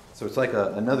 So it's like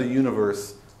another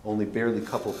universe, only barely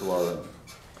coupled to our own.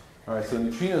 All right, so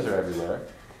neutrinos are everywhere.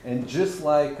 And just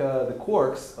like the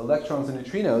quarks, electrons and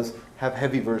neutrinos have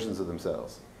heavy versions of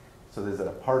themselves. So there's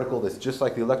a particle that's just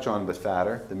like the electron but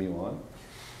fatter, the muon.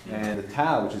 And the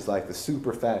tau, which is like the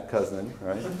super fat cousin,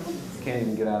 right? Can't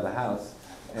even get out of the house.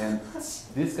 And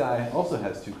this guy also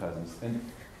has two cousins. And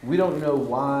we don't know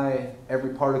why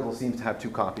every particle seems to have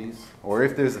two copies, or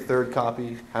if there's a third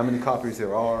copy, how many copies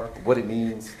there are, what it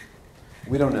means.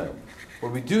 We don't know.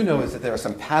 What we do know is that there are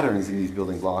some patterns in these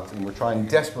building blocks, and we're trying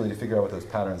desperately to figure out what those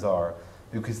patterns are,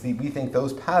 because we think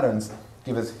those patterns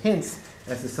give us hints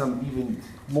as to some even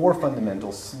more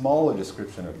fundamental, smaller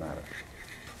description of matter.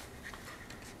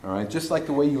 All right, just like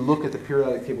the way you look at the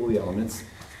periodic table of the elements,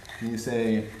 and you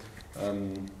say,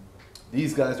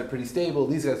 these guys are pretty stable,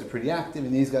 these guys are pretty active,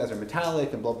 and these guys are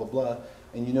metallic, and blah, blah, blah,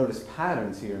 and you notice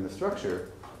patterns here in the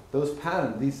structure. Those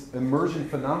patterns, these emergent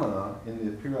phenomena in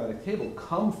the periodic table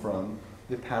come from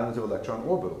the patterns of electron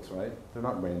orbitals, right? They're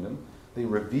not random. They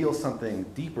reveal something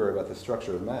deeper about the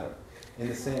structure of matter. In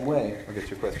the same way, I'll get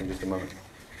to your question in just a moment.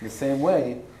 In the same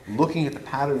way, looking at the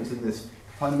patterns in this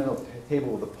fundamental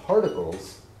table of the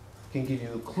particles can give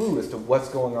you a clue as to what's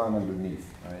going on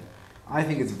underneath, right? I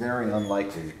think it's very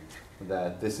unlikely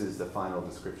that this is the final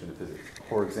description of physics.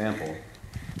 For example,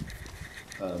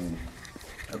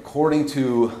 according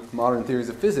to modern theories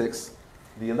of physics,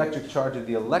 the electric charge of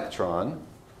the electron,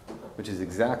 which is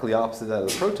exactly opposite that of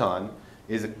the proton,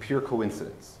 is a pure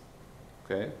coincidence.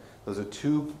 Okay? Those are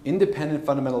two independent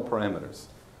fundamental parameters,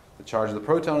 the charge of the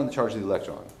proton and the charge of the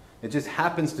electron. It just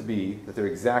happens to be that they're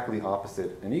exactly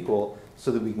opposite and equal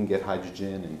so that we can get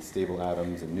hydrogen and stable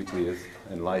atoms and nucleus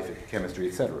and life and chemistry,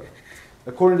 etc.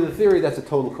 According to the theory, that's a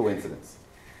total coincidence.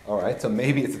 All right, so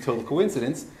maybe it's a total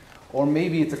coincidence, or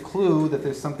maybe it's a clue that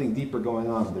there's something deeper going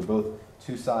on. They're both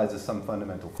two sides of some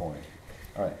fundamental coin.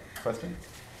 All right, question?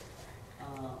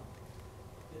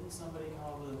 Didn't somebody come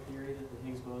up with a theory that the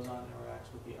Higgs boson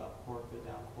interacts with the up quark, the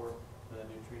down quark, the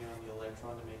neutrino, and the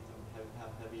electron to make them have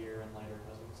heavier and lighter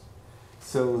cousins?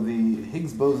 So the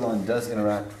Higgs boson does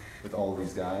interact with all of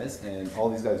these guys, and all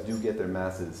these guys do get their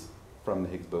masses from the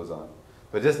Higgs boson.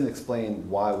 But it doesn't explain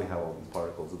why we have all these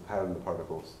particles, the pattern of the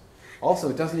particles. Also,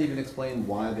 it doesn't even explain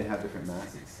why they have different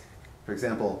masses. For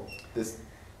example,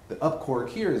 the up quark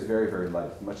here is very, very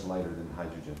light, much lighter than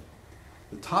hydrogen.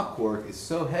 The top quark is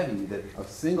so heavy that a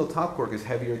single top quark is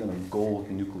heavier than a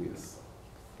gold nucleus.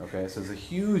 Okay, so there's a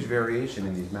huge variation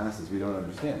in these masses we don't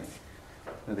understand.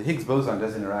 Now, the Higgs boson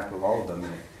does interact with all of them,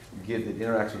 and it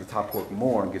interacts with the top quark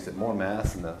more and gives it more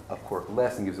mass, and the up quark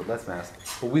less and gives it less mass,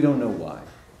 but we don't know why.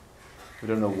 We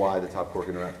don't know why the top quark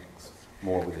interacts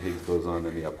more with the Higgs boson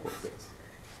than the up quark does.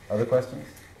 Other questions?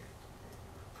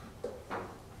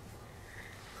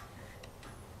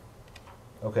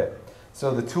 Okay,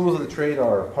 so the tools of the trade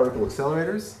are particle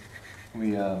accelerators.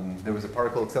 There was a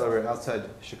particle accelerator outside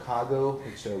Chicago,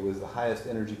 which was the highest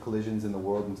energy collisions in the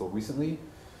world until recently.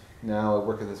 Now I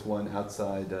work at this one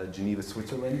outside Geneva,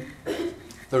 Switzerland,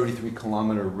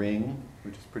 33-kilometer ring,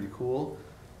 which is pretty cool.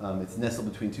 It's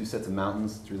nestled between two sets of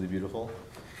mountains. It's really beautiful.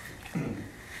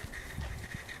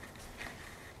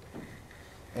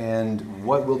 And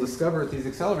what we'll discover at these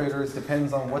accelerators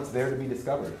depends on what's there to be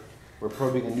discovered. We're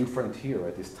probing a new frontier,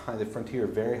 right? The frontier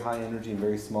of very high energy and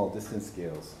very small distance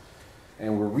scales.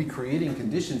 And we're recreating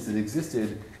conditions that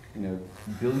existed,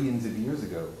 billions of years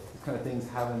ago. This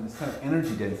kind of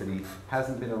energy density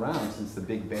hasn't been around since the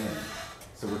Big Bang.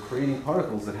 So we're creating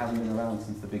particles that haven't been around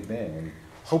since the Big Bang, and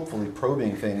hopefully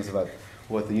probing things about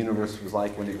what the universe was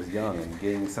like when it was young and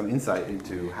getting some insight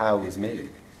into how it was made.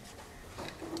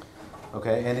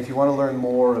 Okay, and if you want to learn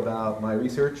more about my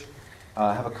research,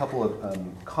 I have a couple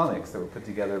of comics that were put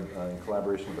together in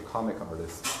collaboration with a comic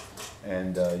artist.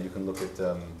 And you can look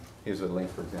at, here's a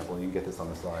link, for example, you can get this on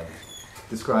the slide.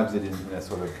 Describes it in a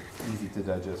sort of easy to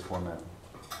digest format.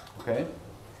 Okay?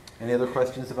 Any other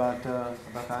questions about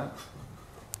that?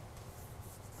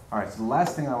 All right, so the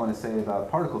last thing I want to say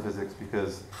about particle physics,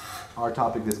 because our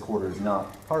topic this quarter is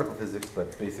not particle physics,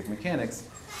 but basic mechanics,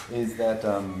 is that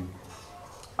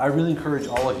I really encourage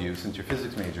all of you, since you're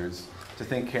physics majors, to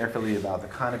think carefully about the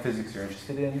kind of physics you're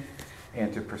interested in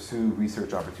and to pursue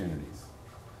research opportunities.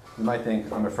 You might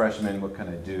think, I'm a freshman, what can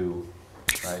I do?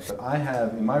 Right? But I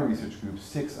have, in my research group,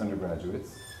 6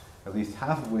 undergraduates, at least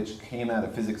half of which came out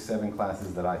of Physics 7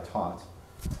 classes that I taught,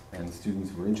 and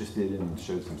students were interested and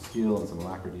showed some skill and some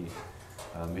alacrity.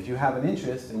 If you have an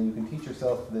interest and you can teach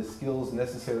yourself the skills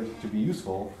necessary to be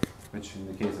useful, which in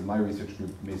the case of my research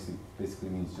group basically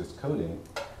means just coding,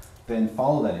 then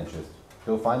follow that interest.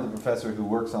 Go find the professor who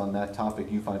works on that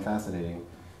topic you find fascinating,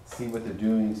 see what they're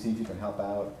doing, see if you can help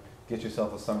out, get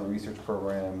yourself a summer research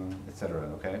program, etc.,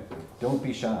 okay? Don't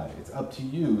be shy. It's up to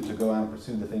you to go out and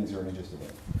pursue the things you're interested in.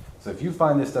 So if you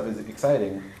find this stuff is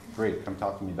exciting, great, come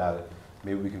talk to me about it.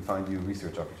 Maybe we can find you a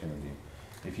research opportunity.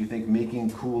 If you think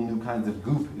making cool new kinds of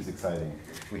goop is exciting,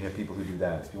 we have people who do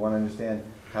that. If you want to understand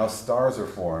how stars are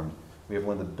formed, we have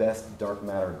one of the best dark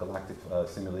matter galactic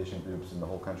simulation groups in the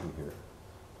whole country here.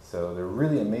 So they're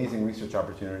really amazing research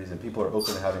opportunities, and people are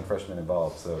open to having freshmen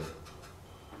involved, so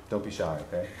don't be shy,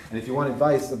 okay? And if you want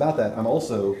advice about that, I'm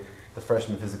also the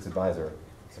freshman physics advisor,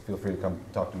 so feel free to come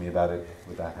talk to me about it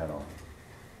with that hat on.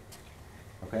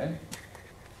 Okay?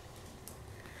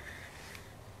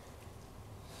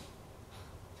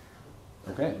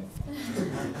 Okay.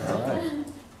 All right.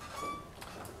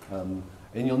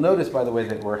 And you'll notice, by the way,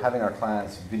 that we're having our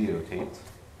class videotaped.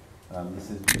 This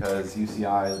is because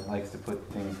UCI likes to put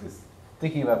things, is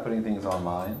thinking about putting things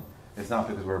online. It's not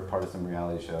because we're part of some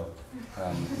reality show.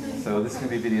 So this can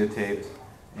be videotaped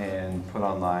and put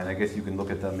online. I guess you can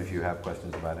look at them if you have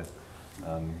questions about it.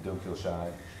 Don't feel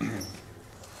shy.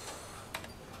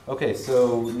 Okay,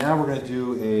 so now we're going to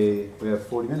do we have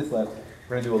 40 minutes left.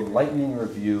 We're going to do a lightning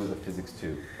review of Physics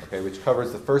 2, okay, which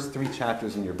covers the first 3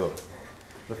 chapters in your book.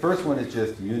 The first one is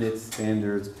just units,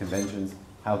 standards, conventions,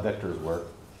 how vectors work.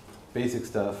 Basic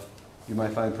stuff you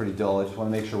might find pretty dull. I just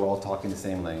want to make sure we're all talking the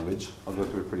same language. I'll go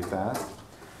through it pretty fast.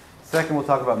 Second, we'll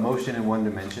talk about motion in 1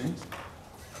 dimension.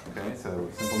 Okay, so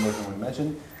simple motion in 1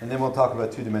 dimension. And then we'll talk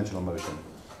about 2-dimensional motion.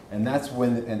 And that's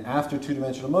when, and after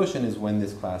 2-dimensional motion is when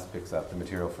this class picks up the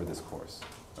material for this course.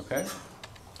 Okay?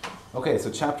 Okay, so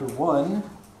chapter 1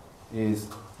 is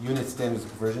units, standards,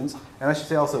 and conversions. And I should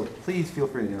say also, please feel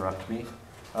free to interrupt me.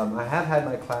 I have had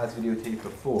my class videotaped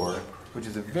before, which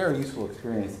is a very useful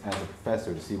experience as a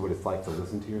professor to see what it's like to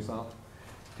listen to yourself.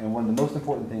 And one of the most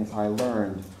important things I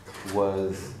learned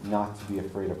was not to be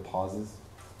afraid of pauses.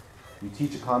 You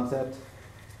teach a concept,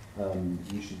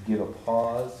 you should give a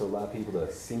pause to allow people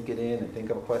to sink it in and think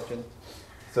of a question.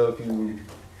 So if you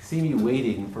see me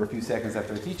waiting for a few seconds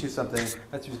after I teach you something,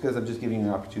 that's just because I'm just giving you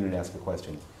an opportunity to ask a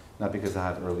question, not because I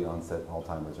have early onset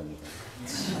Alzheimer's or anything.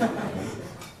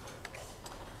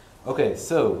 Okay,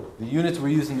 so the units we're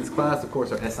using in this class, of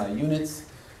course, are SI units,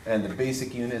 and the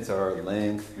basic units are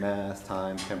length, mass,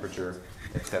 time, temperature,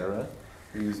 etc.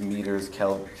 We use meters,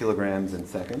 kilograms, and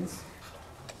seconds.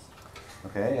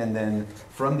 Okay, and then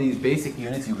from these basic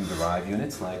units, you can derive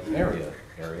units like area.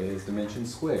 Area is dimension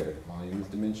squared, volume is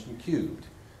dimension cubed,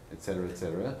 etc.,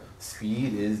 etc.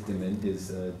 Speed is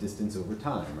distance over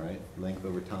time, right? Length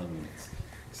over time units.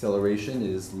 Acceleration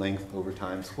is length over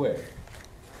time squared.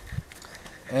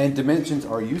 And dimensions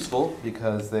are useful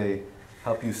because they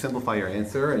help you simplify your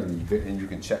answer and you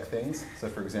can check things. So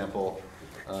for example,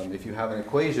 if you have an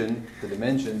equation, the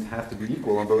dimensions have to be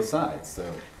equal on both sides.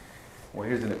 So, well,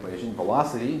 here's an equation.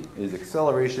 Velocity is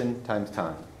acceleration times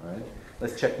time, right?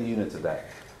 Let's check the units of that.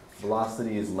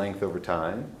 Velocity is length over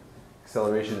time.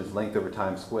 Acceleration is length over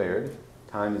time squared.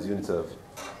 Time is units of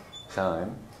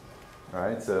time. All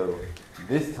right, so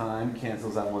this time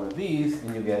cancels out one of these,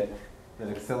 and you get that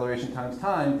acceleration times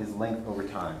time is length over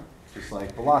time, just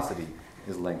like velocity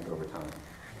is length over time.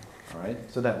 All right,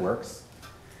 so that works.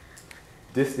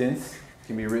 Distance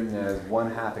can be written as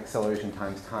 1/2 acceleration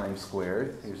times time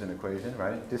squared. Here's an equation,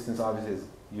 right? Distance obviously is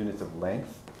units of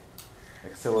length.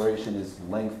 Acceleration is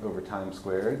length over time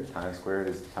squared. Time squared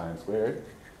is time squared.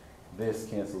 This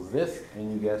cancels this,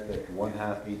 and you get that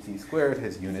 1/2 AT squared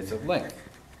has units of length.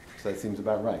 So that seems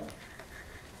about right.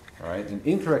 All right, an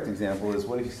incorrect example is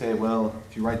what if you say, well,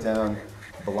 if you write down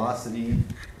velocity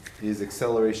is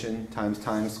acceleration times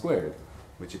time squared,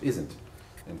 which it isn't.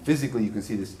 And physically, you can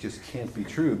see this just can't be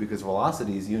true because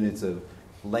velocity is units of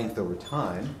length over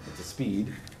time, it's a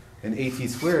speed, and AT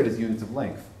squared is units of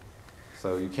length.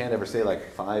 So you can't ever say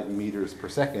like 5 meters per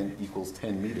second equals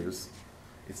 10 meters.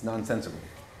 It's nonsensical.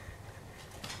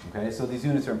 Okay, so these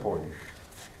units are important.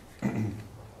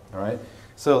 All right,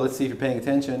 so let's see if you're paying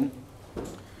attention.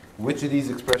 Which of these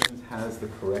expressions has the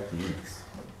correct units?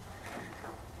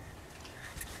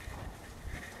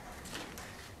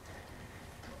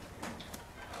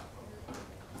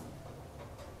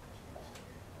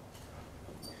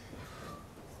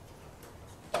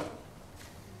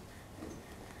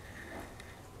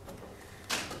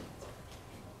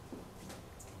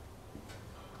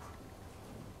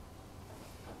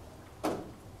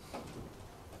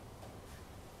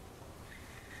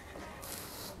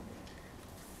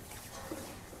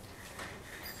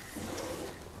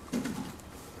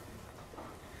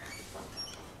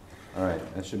 All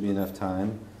right, that should be enough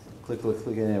time. Click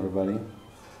in, everybody.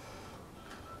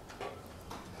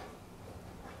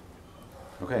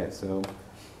 Okay, so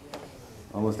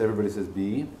almost everybody says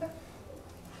B.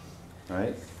 All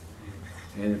right,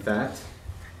 and in fact,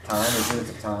 time is units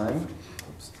of time.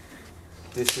 Oops.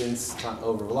 Distance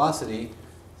over velocity.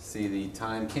 See, the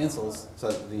time cancels,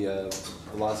 so the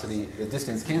velocity, the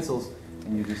distance cancels,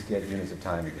 and you just get units of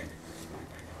time again.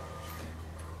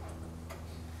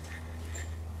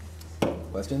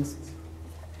 Questions?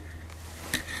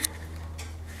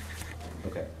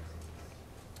 Okay.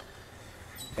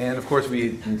 And of course,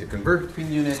 we need to convert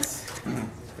between units.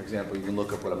 For example, you can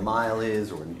look up what a mile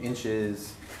is or what an inch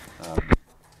is.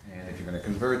 And if you're going to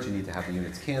convert, you need to have the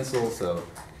units cancel. So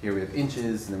here we have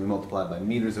inches, and then we multiply by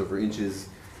meters over inches,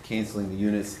 canceling the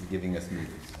units and giving us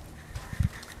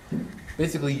meters.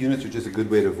 Basically, units are just a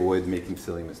good way to avoid making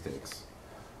silly mistakes.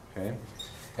 Okay?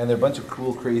 And there are a bunch of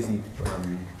cool, crazy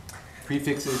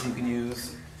prefixes you can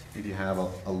use. If you have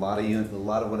a lot of units, a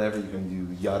lot of whatever, you can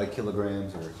do yada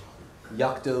kilograms or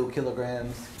yocto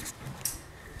kilograms.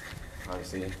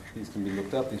 Obviously, these can be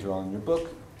looked up. These are all in your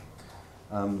book.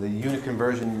 The unit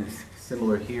conversion is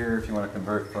similar here. If you want to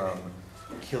convert from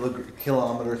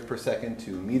kilometers per second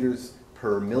to meters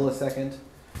per millisecond,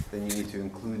 then you need to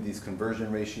include these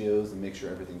conversion ratios and make sure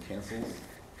everything cancels.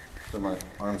 So my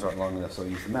arms aren't long enough, so I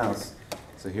use the mouse.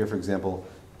 So here, for example,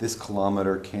 this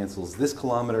kilometer cancels this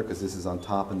kilometer because this is on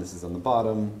top and this is on the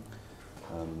bottom.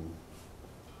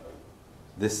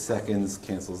 This seconds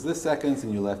cancels this seconds,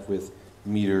 and you're left with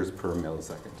meters per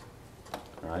millisecond.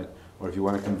 All right? Or if you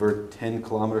want to convert 10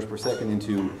 kilometers per second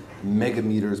into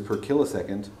megameters per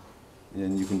kilosecond,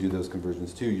 then you can do those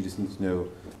conversions too. You just need to know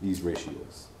these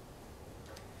ratios.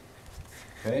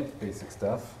 Okay, basic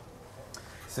stuff.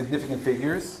 Significant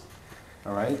figures.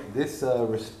 All right, this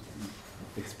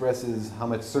expresses how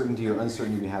much certainty or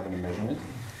uncertainty we have in a measurement.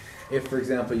 If, for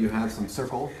example, you have some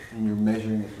circle and you're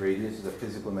measuring its radius as a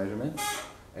physical measurement,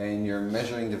 and your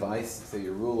measuring device, say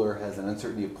your ruler, has an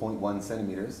uncertainty of 0.1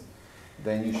 centimeters,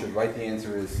 then you should write the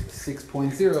answer as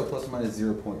 6.0 plus or minus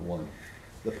 0.1.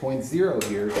 The 0.0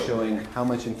 here is showing how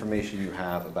much information you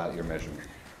have about your measurement.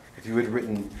 If you had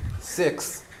written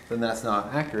 6, then that's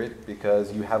not accurate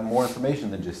because you have more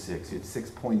information than just 6. You have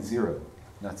 6.0,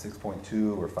 not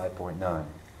 6.2 or 5.9.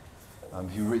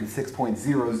 If you've written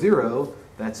 6.00,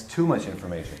 that's too much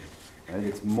information. Right?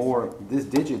 It's more, this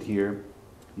digit here,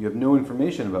 you have no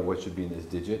information about what should be in this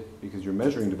digit because your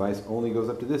measuring device only goes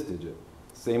up to this digit.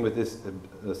 Same with this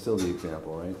silly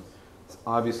example, right? It's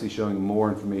obviously showing more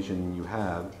information than you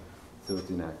have, so it's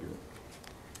inaccurate.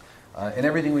 In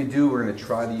everything we do, we're going to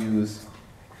try to use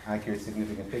accurate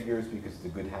significant figures because it's a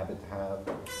good habit to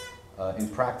have. In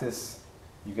practice,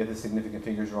 you get the significant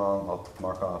figures wrong, I'll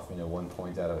mark off 1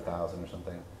 point out of 1,000 or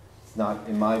something. It's not,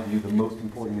 in my view, the most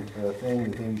important thing,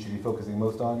 the thing you should be focusing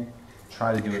most on.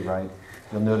 Try to do it right.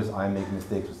 You'll notice I make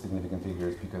mistakes with significant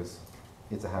figures because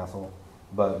it's a hassle,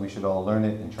 but we should all learn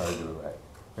it and try to do it right.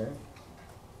 Okay?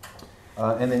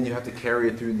 And then you have to carry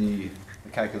it through the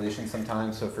calculation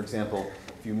sometimes. So for example,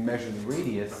 if you measure the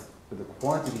radius, but the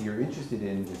quantity you're interested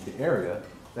in is the area,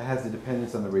 that has the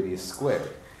dependence on the radius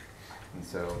squared. And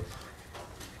so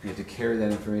you have to carry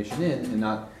that information in and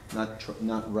not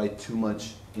write too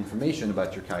much information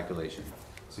about your calculation.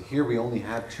 So here we only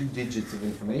have 2 digits of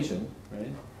information,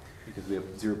 right? Because we have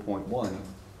 0.1.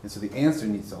 And so the answer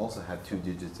needs to also have 2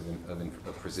 digits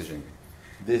of precision.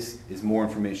 This is more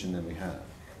information than we have.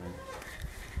 Right?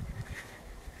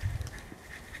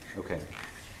 Okay.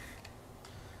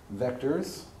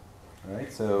 Vectors. All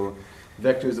right, so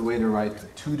vector is a way to write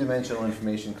 2-dimensional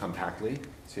information compactly.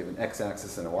 So you have an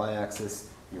x-axis and a y-axis.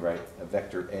 You write a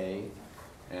vector A.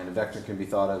 And a vector can be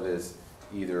thought of as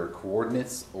either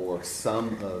coordinates or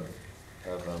sum of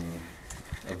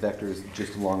vectors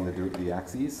just along the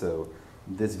axes. So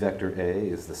this vector A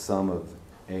is the sum of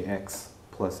AX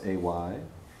plus AY.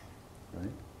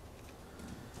 Right?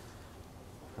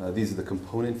 These are the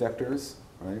component vectors.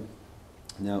 Right?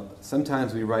 Now,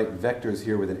 sometimes we write vectors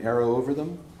here with an arrow over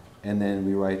them. and then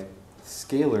we write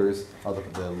scalars are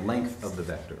the length of the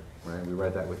vector, right? We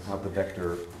write that without the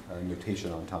vector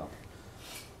notation on top.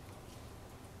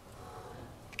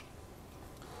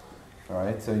 All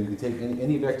right, so you can take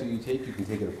any vector you can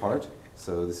take it apart.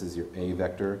 So this is your A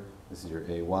vector, this is your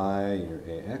AY, your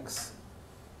AX.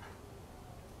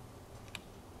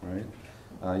 Right?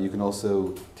 You can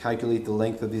also calculate the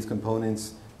length of these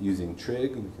components using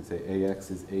trig. We can say AX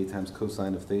is A times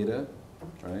cosine of theta.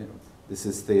 Right? This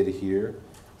is theta here.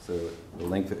 So the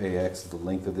length of AX is the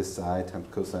length of this side times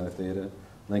cosine of theta.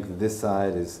 Length of this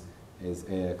side is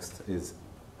AX is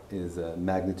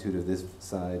magnitude of this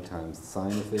side times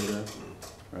sine of theta,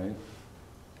 right?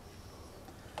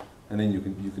 And then you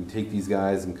can take these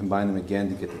guys and combine them again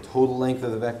to get the total length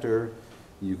of the vector.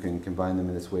 You can combine them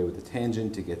in this way with the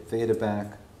tangent to get theta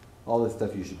back. All this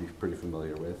stuff you should be pretty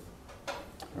familiar with,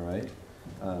 all right?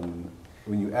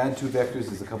 When you add two vectors,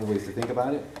 there's a couple ways to think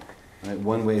about it. Right?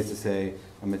 One way is to say,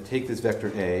 I'm going to take this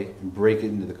vector A and break it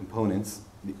into the components,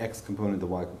 the x component, the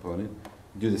y component.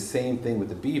 Do the same thing with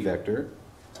the b vector.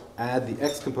 Add the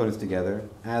x components together,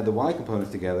 add the y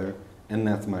components together, and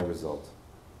that's my result,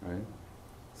 right?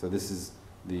 So this is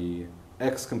the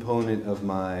x component of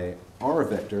my r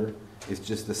vector is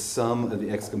just the sum of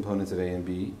the x components of a and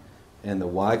b, and the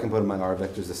y component of my r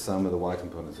vector is the sum of the y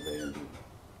components of a and b,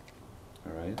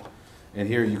 all right? And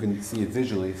here you can see it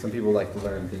visually. Some people like to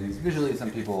learn things visually,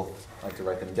 some people like to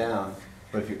write them down,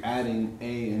 but if you're adding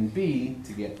a and b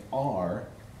to get r,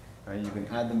 right, you can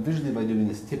add them visually by doing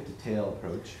this tip-to-tail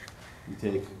approach. You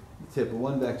take the tip of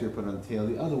one vector, put it on the tail of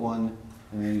the other one,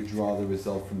 and then you draw the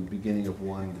result from the beginning of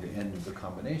one to the end of the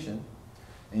combination.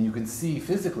 And you can see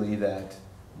physically that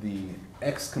the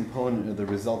x component of the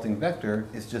resulting vector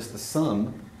is just the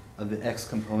sum of the x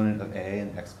component of A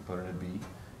and x component of B,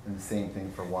 and the same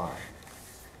thing for y.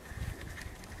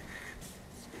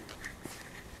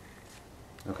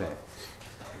 Okay,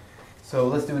 so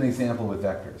let's do an example with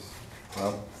vectors.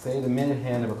 Well, say the minute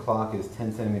hand of a clock is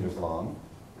 10 centimeters long.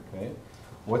 Okay,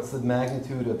 what's the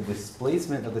magnitude of the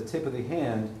displacement of the tip of the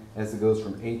hand as it goes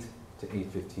from 8 to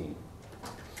 8:15?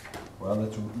 Well,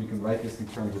 we can write this in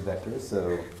terms of vectors.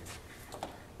 So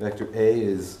vector A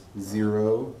is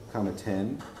 0,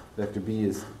 10. Vector B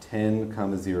is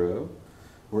 10, 0.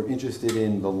 We're interested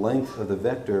in the length of the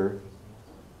vector,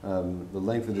 the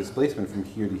length of displacement from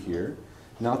here to here.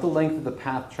 Not the length of the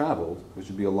path traveled, which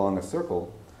would be along a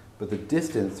circle, but the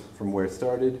distance from where it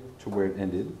started to where it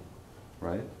ended,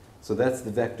 right? So that's the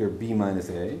vector b minus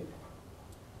a,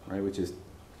 right,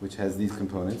 which has these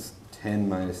components, 10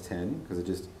 minus 10, because it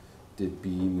just did b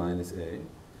minus a.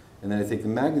 And then I take the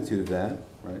magnitude of that,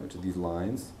 right, which are these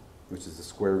lines, which is the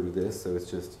square root of this, so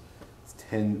it's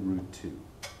 10 root 2,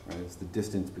 right? It's the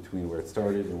distance between where it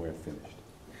started and where it finished.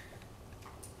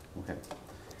 Okay,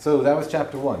 so that was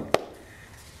chapter 1,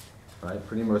 right?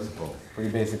 Pretty merciful, pretty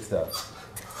basic stuff.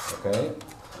 Okay,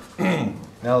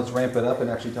 now let's ramp it up and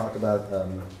actually talk about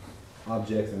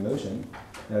objects in motion.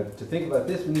 Now, to think about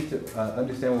this, we need to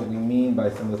understand what we mean by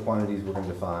some of the quantities we're going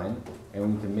to define, and we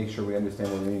need to make sure we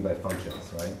understand what we mean by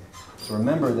functions, right? So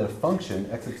remember that a function,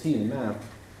 x of t in math,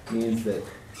 means that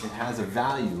it has a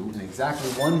value, and exactly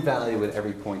one value at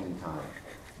every point in time.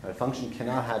 A function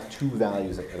cannot have two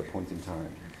values at a point in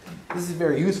time. This is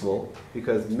very useful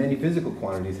because many physical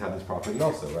quantities have this property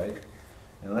also, right?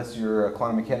 Unless you're a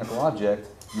quantum mechanical object,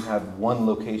 you have one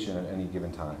location at any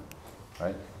given time,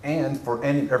 right? And for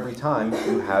every time,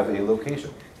 you have a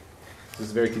location. This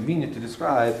is very convenient to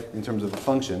describe in terms of a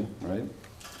function, right?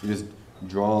 You just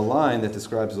draw a line that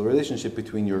describes the relationship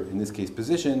between your, in this case,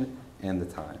 position and the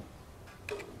time.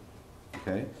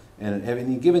 Okay? And at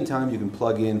any given time, you can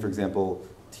plug in, for example,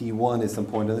 t1 is some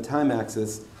point on the time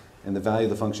axis, and the value of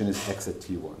the function is x at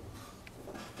t1.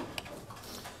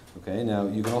 Okay, now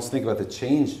you can also think about the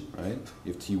change, right?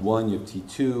 You have t1, you have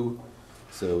t2,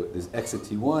 so there's x at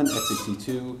t1, x at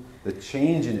t2. The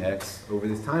change in x over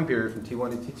this time period from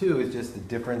t1 to t2 is just the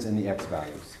difference in the x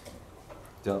values.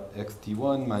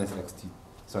 xt1 minus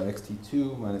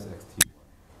xt2 minus xt1.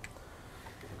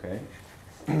 Okay,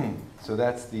 so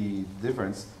that's the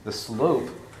difference. The slope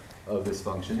of this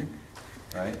function,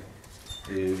 right,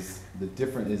 is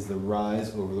the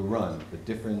rise over the run. The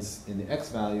difference in the x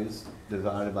values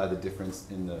divided by the difference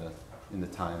in the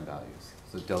time values.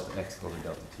 So delta x over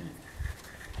delta t.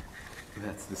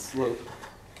 That's the slope.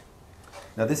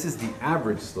 Now this is the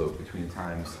average slope between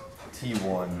times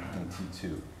t1 and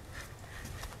t2.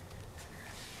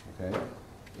 Okay?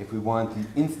 If we want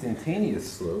the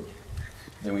instantaneous slope,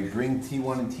 then we bring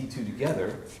t1 and t2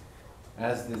 together.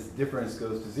 As this difference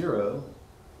goes to 0,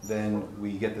 then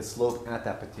we get the slope at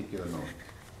that particular moment.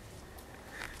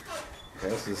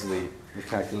 Okay, so this is the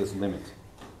calculus limit.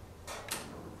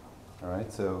 All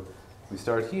right, so we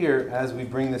start here. As we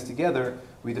bring this together,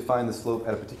 we define the slope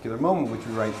at a particular moment, which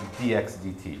we write dx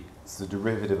dt. It's the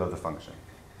derivative of the function.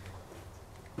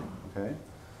 Okay?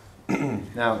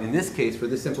 Now, in this case, for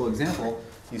this simple example,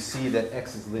 you see that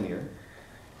x is linear,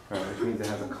 right, which means it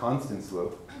has a constant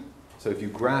slope. So if you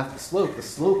graph the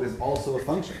slope is also a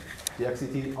function. Dx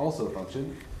dt also a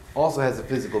function. Also has a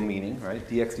physical meaning, right?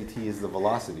 Dx dt is the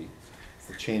velocity. It's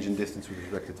the change in distance with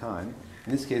respect to time.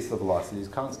 In this case, the velocity is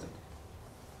constant.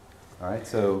 All right,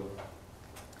 so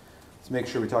let's make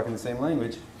sure we're talking the same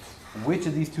language. Which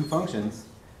of these two functions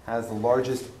has the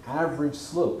largest average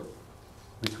slope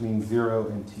between 0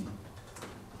 and t?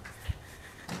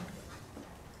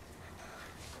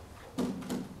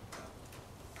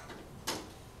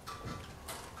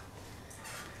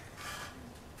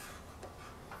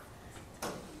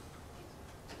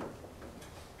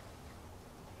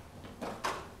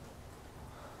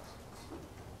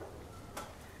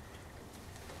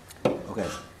 Okay,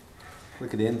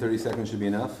 click it in, 30 seconds should be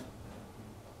enough.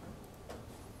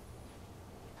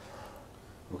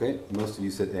 Okay, most of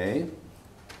you said A.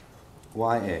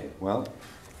 Why A? Well,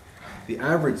 the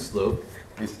average slope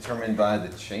is determined by the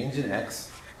change in x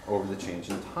over the change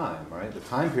in time, right? The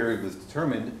time period was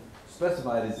determined,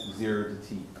 specified as 0 to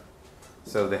t.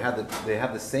 So they have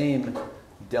the same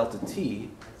delta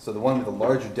t, so the one with the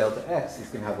larger delta x is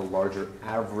going to have a larger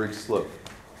average slope.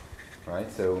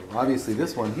 Right? So obviously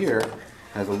this one here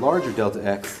has a larger delta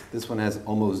x. This one has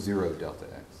almost 0 delta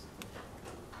x.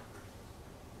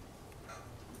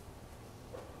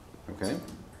 Okay?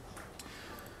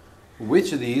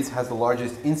 Which of these has the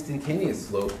largest instantaneous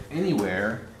slope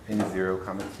anywhere in 0,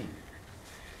 t?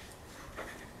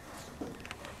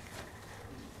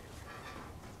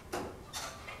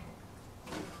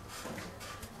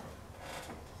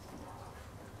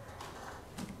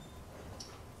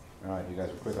 All right, you guys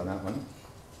were quick on that one.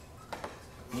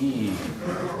 E.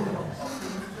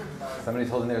 Somebody's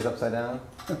holding theirs upside down?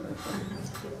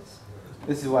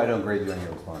 This is why I don't grade you on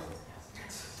your responses.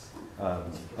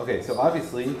 Okay, so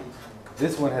obviously,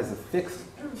 this one has a fixed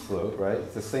slope, right?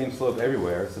 It's the same slope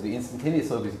everywhere, so the instantaneous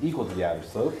slope is equal to the average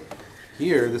slope.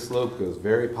 Here, the slope goes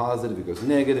very positive, it goes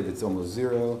negative, it's almost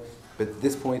 0. But at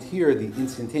this point here, the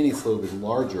instantaneous slope is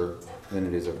larger than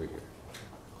it is over here.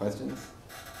 Questions?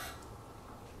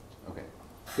 Okay,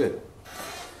 good.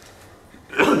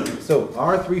 So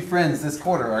our three friends this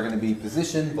quarter are going to be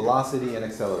position, velocity, and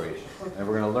acceleration. And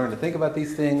we're going to learn to think about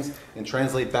these things and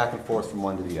translate back and forth from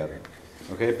one to the other.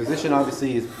 Okay, position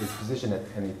obviously is position at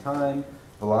any time.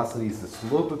 Velocity is the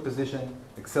slope of position.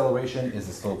 Acceleration is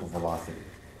the slope of velocity.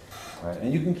 All right,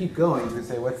 and you can keep going. You can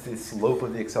say, what's the slope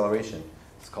of the acceleration?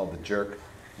 It's called the jerk.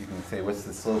 You can say, what's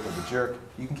the slope of the jerk?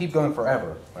 You can keep going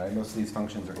forever. Right? Most of these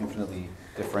functions are infinitely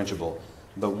differentiable.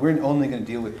 But we're only going to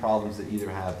deal with problems that either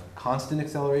have constant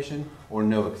acceleration or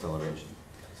no acceleration.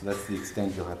 So that's the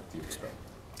extent you'll have to deal with.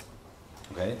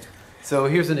 Okay? So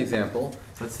here's an example.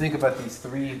 Let's think about these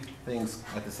three things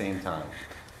at the same time.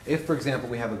 If, for example,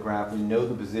 we have a graph, we know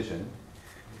the position,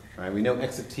 right? We know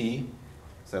x of t.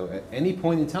 So at any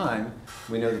point in time,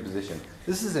 we know the position.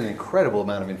 This is an incredible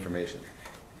amount of information.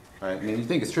 Right? I mean, you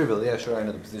think it's trivial. Yeah, sure, I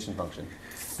know the position function.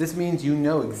 This means you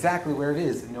know exactly where it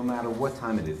is no matter what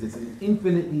time it is. It's an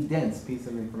infinitely dense piece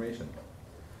of information.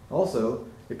 Also,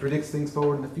 it predicts things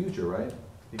forward in the future, right?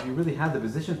 If you really had the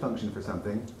position function for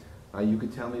something, you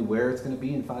could tell me where it's going to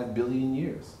be in 5 billion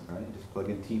years. Right? You just plug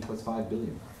in t plus 5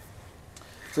 billion.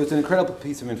 So it's an incredible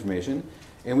piece of information,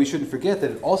 and we shouldn't forget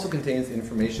that it also contains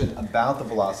information about the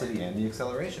velocity and the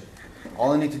acceleration.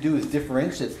 All I need to do is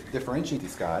differentiate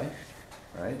this guy,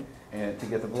 right, and to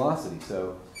get the velocity.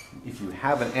 So if you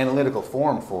have an analytical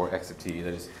form for x of t,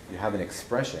 that is, you have an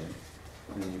expression,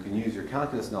 and then you can use your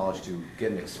calculus knowledge to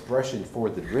get an expression for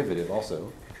the derivative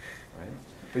also, right?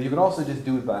 But you can also just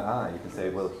do it by eye. You can say,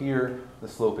 well, here the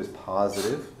slope is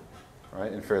positive,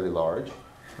 right, and fairly large.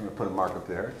 I'm going to put a mark up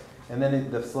there. And then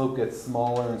the slope gets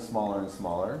smaller and smaller and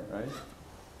smaller, right?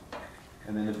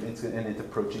 And then it's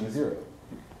approaching 0.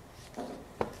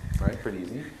 Right, pretty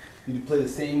easy. You play the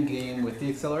same game with the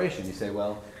acceleration. You say,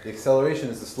 well, the acceleration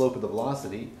is the slope of the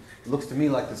velocity. It looks to me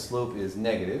like the slope is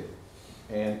negative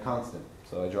and constant.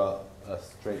 So I draw a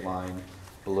straight line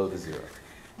below the 0.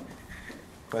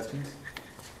 Questions?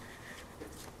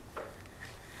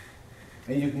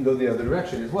 And you can go the other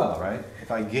direction as well, right? If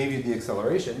I gave you the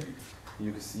acceleration,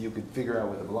 you could figure out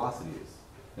what the velocity is.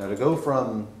 Now to go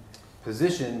from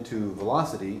position to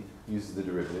velocity uses the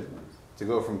derivative. To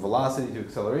go from velocity to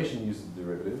acceleration uses the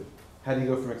derivative. How do you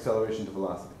go from acceleration to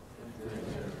velocity?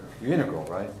 You integral,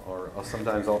 right? Or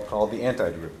sometimes I'll call it the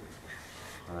antiderivative.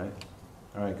 All right?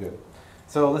 All right, good.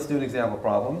 So let's do an example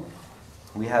problem.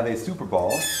 We have a super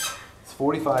ball. It's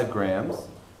 45 grams.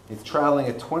 It's traveling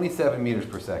at 27 meters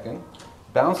per second,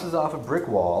 bounces off a brick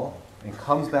wall, and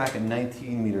comes back at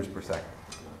 19 meters per second.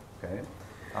 Okay?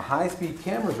 A high-speed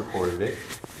camera recorded it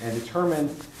and determined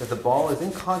that the ball is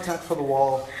in contact with the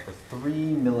wall for 3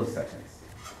 milliseconds.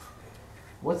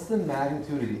 What's the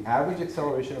magnitude of the average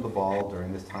acceleration of the ball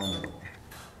during this time interval?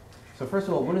 So first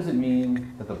of all, what does it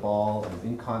mean that the ball is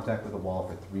in contact with the wall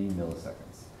for 3 milliseconds?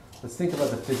 Let's think about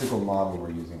the physical model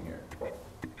we're using here.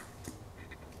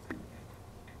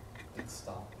 It's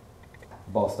stopped.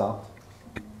 The ball stopped?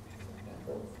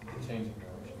 Changing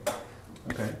direction.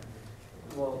 Okay.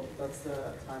 Well, that's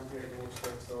the time period in which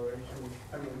the acceleration,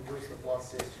 which the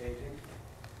velocity is changing.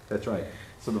 That's right.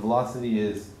 So the velocity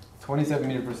is 27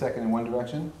 meters per second in one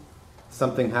direction.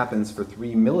 Something happens for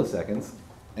 3 milliseconds,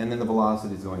 and then the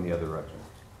velocity is going the other direction.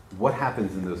 What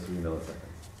happens in those 3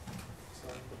 milliseconds? So,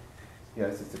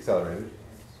 Yes, it's accelerated.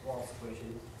 Wall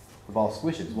squishes. The ball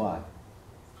squishes. Why?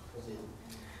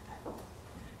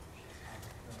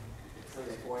 So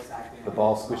the force acting. The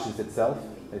ball squishes itself?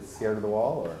 It's scared of the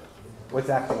wall? Or what's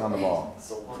acting on the ball? The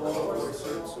force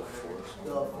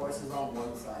is on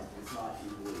one side, it's not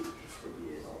equally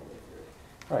distributed all the way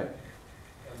through. Right.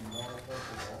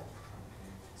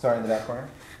 Sorry, in the back corner?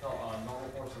 Normal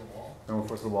force of the wall. Normal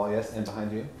force of the wall, yes. And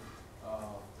behind you?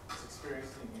 It's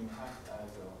experiencing impact as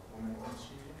a momentum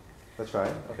changing. That's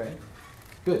right. Okay.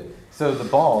 Good. So the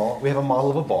ball, we have a model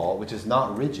of a ball which is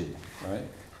not rigid, right?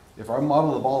 If our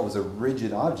model of the ball was a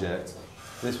rigid object,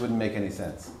 this wouldn't make any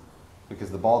sense because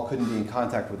the ball couldn't be in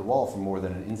contact with the wall for more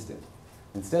than an instant.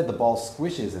 Instead, the ball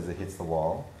squishes as it hits the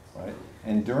wall, right?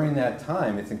 And during that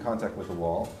time, it's in contact with the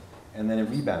wall, and then it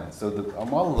rebounds. So our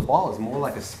model of the ball is more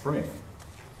like a spring,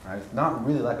 right? Not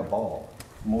really like a ball,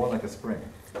 more like a spring.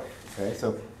 Okay,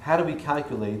 so how do we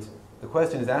calculate? The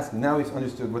question is asking, now we've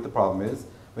understood what the problem is.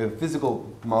 We have a physical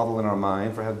model in our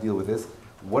mind for how to deal with this.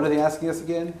 What are they asking us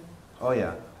again? Oh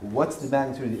yeah, what's the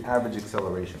magnitude of the average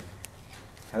acceleration?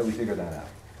 How do we figure that out?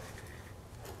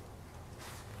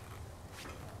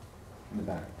 In the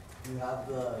back. You have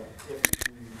the difference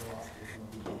in velocity from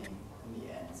the beginning and the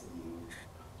end, so you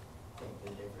take the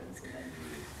difference and then you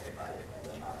divide it by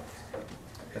the amount of time.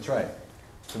 That's right.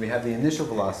 So we have the initial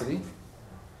velocity,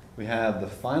 we have the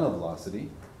final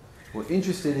velocity. We're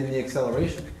interested in the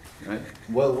acceleration, right?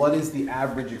 Well, what is the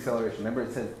average acceleration? Remember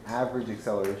it says average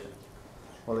acceleration.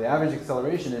 Well, the average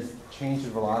acceleration is change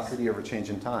in velocity over change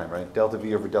in time, right? Delta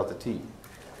V over delta T.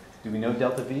 Do we know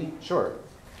delta V? Sure.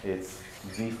 It's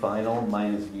V final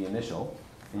minus V initial.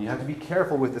 And you have to be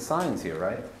careful with the signs here,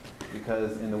 right?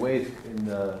 Because in the way in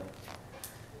the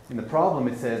problem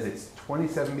it says it's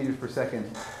 27 meters per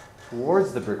second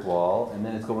towards the brick wall, and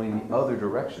then it's going the other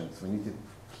direction. So we need to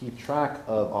keep track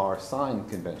of our sign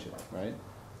convention, right?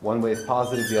 One way is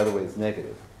positive, the other way is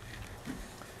negative.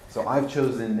 So I've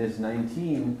chosen this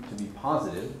 19 to be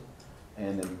positive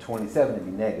and then 27 to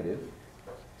be negative.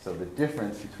 So the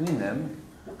difference between them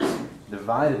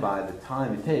divided by the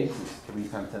time it takes, is 3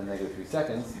 times 10 to the negative 3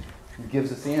 seconds,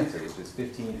 gives us the answer, which is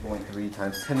 15.3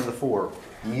 times 10 to the 4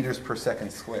 meters per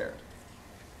second squared.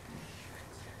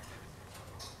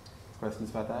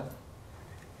 Questions about that?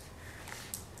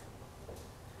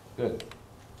 Good.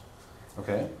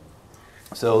 Okay.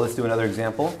 So let's do another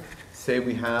example. Say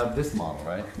we have this model,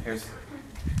 right? Here's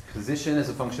position as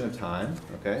a function of time,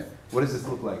 okay? What does this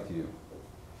look like to you?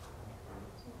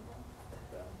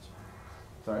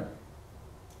 Sorry? It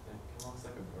looks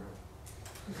like a bird.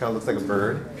 Kind of looks like a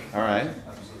bird. All right.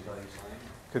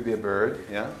 Could be a bird,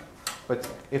 yeah. But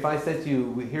if I said to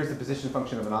you, here's the position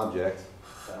function of an object,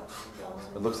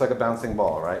 it looks like a bouncing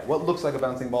ball, right? What looks like a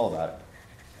bouncing ball about it?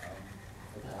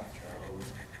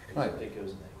 Right. It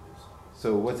goes negative.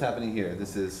 So what's happening here?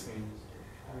 This is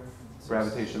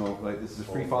gravitational, like this is a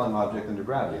free-falling object under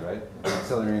gravity, right?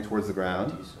 Accelerating towards the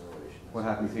ground. What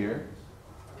happens here?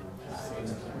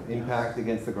 Impact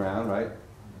against the ground, right?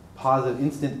 Positive,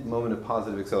 instant moment of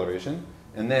positive acceleration.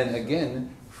 And then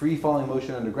again, free-falling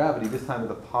motion under gravity, this time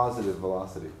with a positive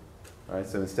velocity. All right,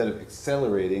 so instead of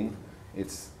accelerating,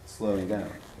 it's slowing down.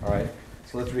 All right,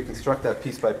 so let's reconstruct that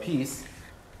piece by piece.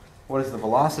 What does the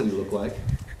velocity look like?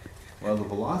 Well, the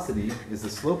velocity is the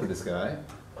slope of this guy.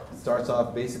 It starts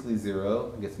off basically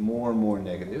 0, and gets more and more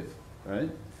negative,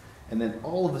 right? And then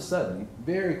all of a sudden,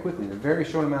 very quickly, in a very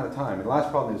short amount of time, and the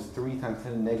last problem is 3 times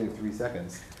 10 to the negative 3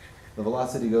 seconds, the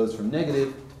velocity goes from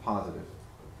negative to positive.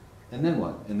 And then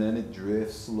what? And then it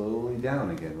drifts slowly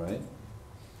down again, right?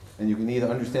 And you can either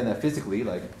understand that physically,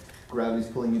 like gravity's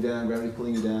pulling you down,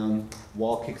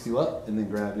 wall kicks you up, and then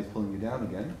gravity's pulling you down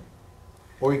again.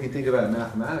 Or you can think about it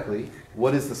mathematically.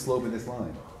 What is the slope of this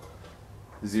line?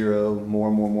 0,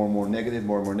 more negative,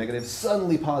 more negative,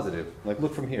 suddenly positive. Like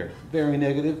look from here, very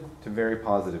negative to very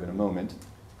positive in a moment,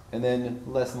 and then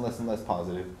less and less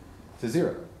positive to 0.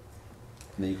 And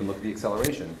then you can look at the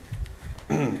acceleration.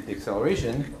 The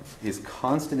acceleration is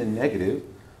constant and negative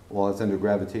while it's under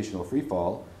gravitational free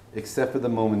fall, except for the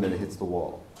moment that it hits the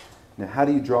wall. Now, how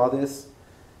do you draw this?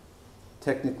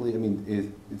 Technically, I mean,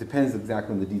 it depends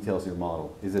exactly on the details of your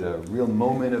model. Is it a real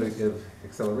moment of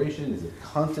acceleration? Is it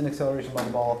constant acceleration by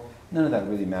the ball? None of that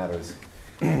really matters.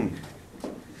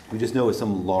 We just know it's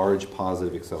some large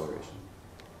positive acceleration.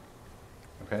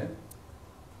 Okay?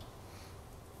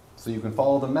 So you can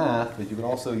follow the math, but you can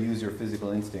also use your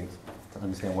physical instincts to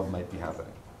understand what might be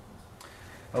happening.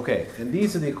 Okay, and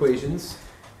these are the equations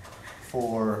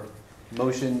for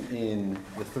motion in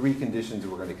the 3 conditions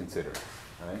we're going to consider.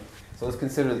 Right? So let's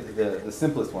consider the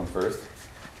simplest one first.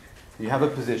 You have a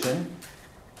position,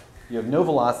 you have no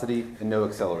velocity and no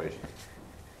acceleration.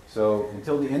 So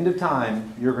until the end of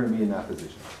time, you're going to be in that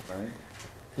position. Right?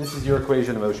 This is your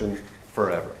equation of motion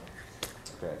forever.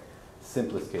 Okay,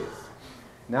 simplest case.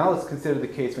 Now let's consider the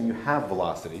case when you have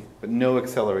velocity but no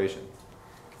acceleration.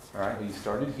 All right, well, you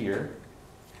started here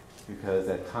because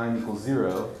at time equals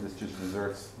 0, this just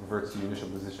reverts to the initial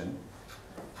position.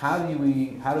 How do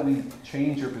we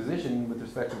change your position with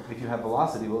respect to if you have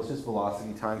velocity? Well, it's just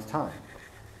velocity times time.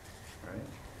 Right?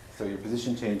 So your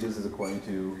position changes is according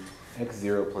to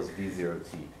x0 plus v0t.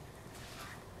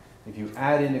 If you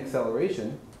add in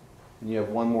acceleration, then you have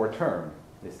one more term,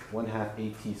 this 1/2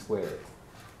 at squared.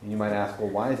 And you might ask, well,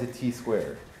 why is it t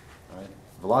squared? Right?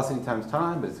 Velocity times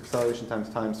time, but it's acceleration times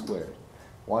time squared.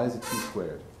 Why is it t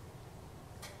squared?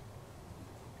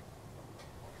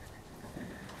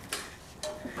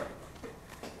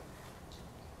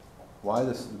 Why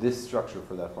this structure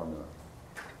for that formula?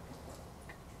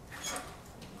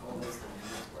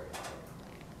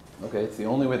 Okay, it's the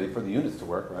only way for the units to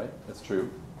work, right? That's true.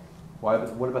 Why?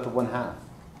 What about the 1/2?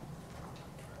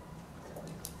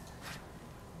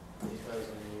 Because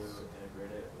when you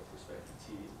integrate it with respect to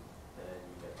t, then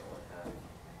you get the 1/2.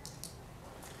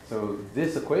 So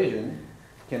this equation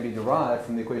can be derived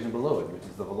from the equation below it, which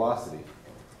is the velocity.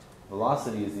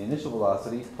 Velocity is the initial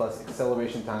velocity plus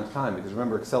acceleration times time, because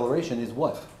remember, acceleration is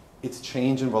what? It's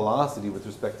change in velocity with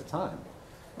respect to time.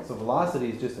 So velocity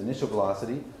is just initial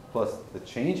velocity plus the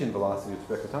change in velocity with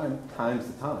respect to time times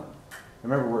the time.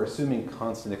 Remember, we're assuming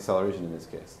constant acceleration in this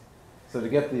case. So to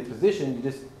get the position, you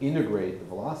just integrate the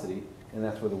velocity, and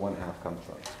that's where the 1/2 comes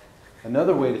from.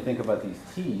 Another way to think about these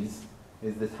t's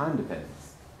is the time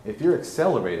dependence. If you're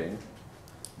accelerating,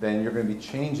 then you're going to be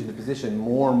changing the position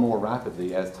more and more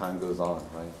rapidly as time goes on,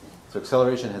 right? So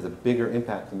acceleration has a bigger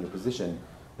impact on your position,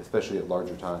 especially at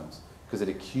larger times, because it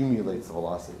accumulates the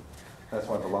velocity. That's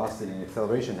why velocity and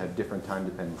acceleration have different time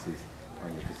dependencies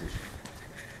on your position.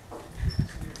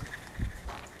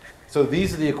 So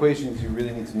these are the equations you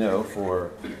really need to know for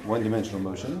one-dimensional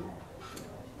motion,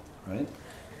 right?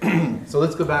 So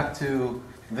let's go back to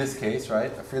this case,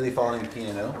 right? A freely falling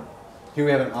piano. Here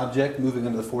we have an object moving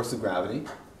under the force of gravity.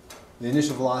 The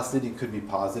initial velocity could be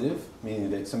positive,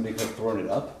 meaning that somebody could have thrown it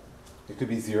up. It could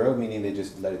be 0, meaning they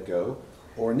just let it go.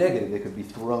 Or negative, they could be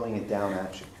throwing it down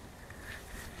at you.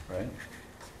 Right?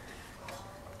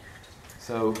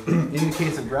 So in the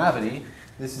case of gravity,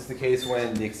 this is the case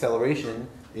when the acceleration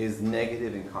is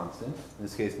negative and constant. In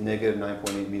this case, negative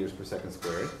 9.8 meters per second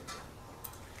squared.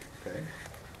 Okay.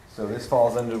 So this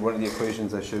falls under one of the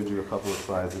equations I showed you a couple of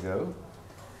slides ago.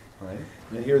 Right?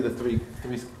 And here are the three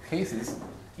cases.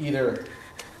 Either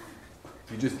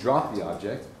you just drop the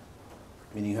object,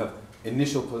 meaning you have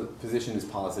initial position is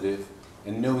positive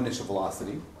and no initial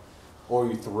velocity, or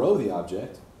you throw the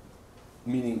object,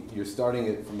 meaning you're starting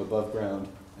it from above ground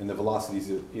and the velocity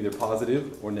is either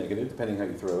positive or negative, depending how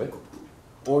you throw it.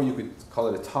 Or you could call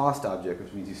it a tossed object,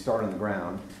 which means you start on the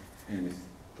ground and you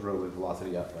throw with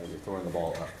velocity up, right? You're throwing the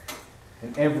ball up.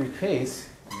 In every case,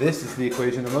 this is the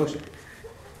equation of motion.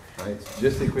 Right? It's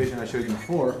just the equation I showed you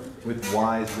before with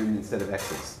y's written instead of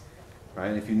x's. Right?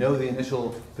 And if you know the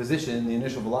initial position, the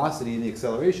initial velocity, and the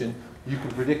acceleration, you can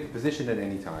predict the position at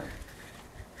any time.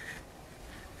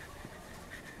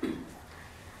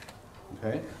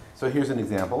 Okay? So here's an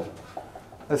example.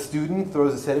 A student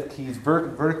throws a set of keys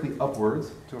vertically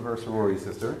upwards to her sorority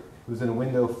sister, who's in a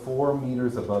window 4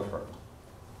 meters above her.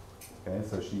 Okay,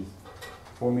 so she's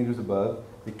 4 meters above.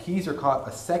 The keys are caught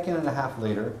a second and a half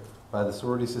later by the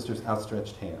sorority sister's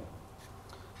outstretched hand.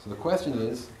 So the question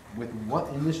is, with what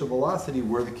initial velocity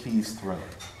were the keys thrown?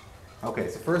 Okay,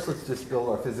 so first let's just build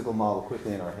our physical model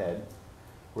quickly in our head.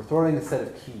 We're throwing a set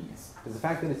of keys. Does the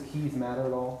fact that it's keys matter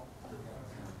at all?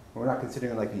 We're not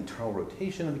considering like the internal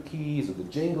rotation of the keys, or the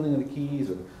jangling of the keys,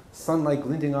 or the sunlight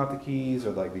glinting off the keys,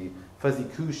 or like the fuzzy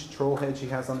koosh troll head she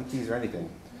has on the keys, or anything.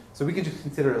 So we could just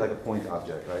consider it like a point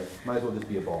object, right? Might as well just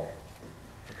be a ball.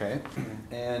 Okay?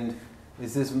 And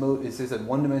is this a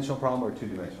one-dimensional problem or a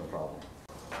two-dimensional problem?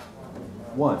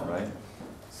 One, right?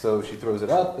 So she throws it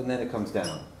up and then it comes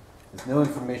down. There's no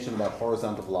information about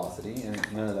horizontal velocity, and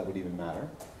none of that would even matter.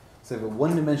 So we have a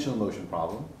one-dimensional motion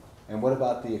problem. And what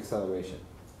about the acceleration?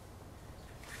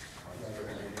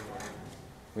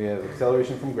 We have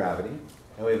acceleration from gravity,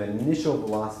 and we have an initial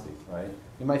velocity, right?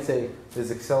 You might say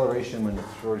there's acceleration when the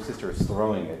sorority sister is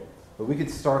throwing it, but we could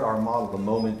start our model the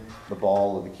moment the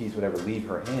ball or the keys, whatever, leave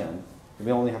her hand. And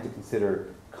we only have to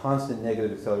consider constant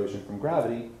negative acceleration from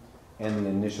gravity and the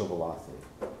initial velocity.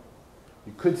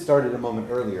 You could start it a moment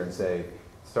earlier and say,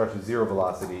 starts with zero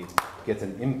velocity, gets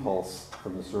an impulse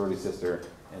from the sorority sister,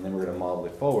 and then we're going to model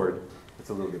it forward. It's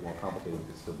a little bit more complicated, we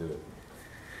could still do it.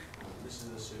 This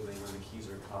is assuming when the keys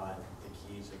are caught, the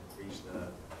keys have reached the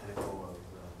pinnacle of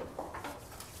the...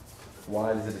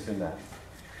 Why does it assume that?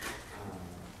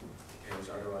 Because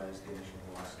otherwise the initial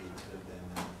velocity could have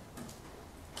been...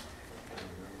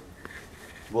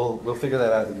 We'll figure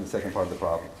that out in the second part of the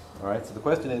problem. All right, so the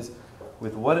question is,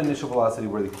 with what initial velocity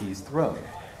were the keys thrown?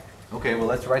 Okay, well,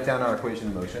 let's write down our equation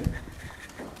of motion.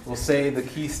 We'll say the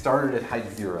key started at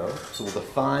height 0, so we'll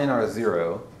define our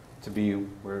 0 to be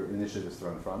where initially it was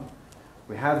thrown from.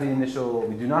 We have the initial,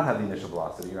 we do not have the initial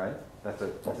velocity, right? That's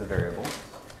a variable.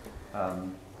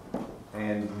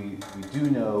 And we do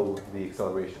know the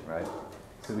acceleration, right?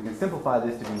 So we can simplify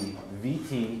this to be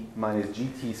vt minus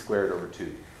gt squared over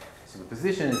 2. So the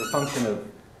position is a function of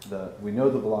we know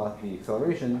the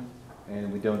acceleration,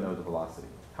 and we don't know the velocity.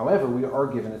 However, we are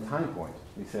given a time point.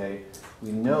 We say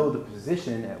we know the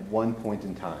position at one point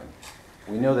in time.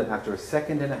 We know that after a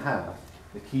second and a half,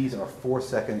 the keys are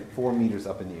 4 meters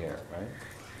up in the air, right?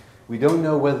 We don't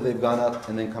know whether they've gone up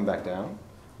and then come back down.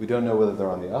 We don't know whether they're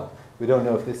on the up. We don't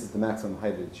know if this is the maximum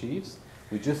height it achieves.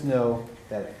 We just know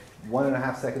that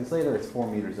 1.5 seconds later, it's 4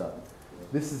 meters up.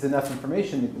 This is enough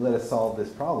information to let us solve this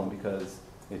problem because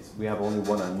we have only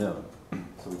one unknown.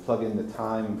 So we plug in the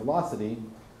time and velocity.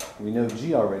 We know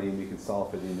g already, and we can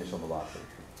solve for the initial velocity,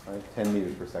 right? 10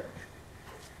 meters per second.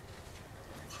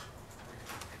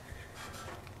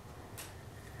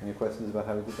 Any questions about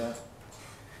how we did that?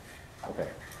 Okay.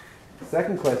 The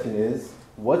second question is,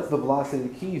 what's the velocity of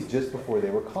the keys just before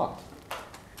they were caught?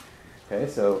 Okay,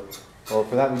 so, well,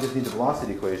 for that we just need the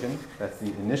velocity equation. That's the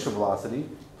initial velocity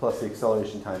plus the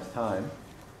acceleration times time.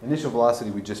 Initial velocity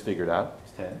we just figured out,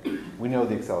 it's 10. We know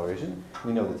the acceleration,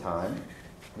 we know the time.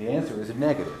 The answer is a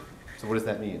negative. So what does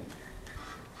that mean?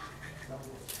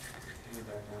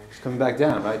 She's coming back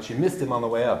down, right? She missed him on the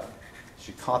way up.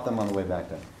 She caught them on the way back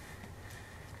down.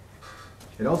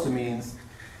 It also means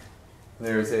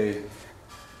it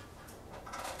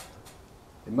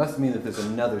must mean that there's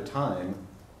another time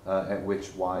at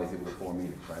which y is equal to 4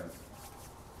 meters, right?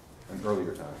 An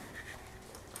earlier time.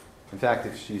 In fact,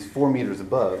 if she's 4 meters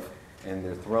above and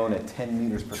they're thrown at 10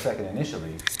 meters per second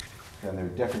initially, then they're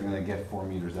definitely going to get 4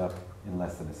 meters up in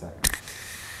less than a second.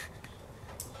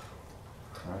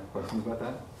 All right, questions about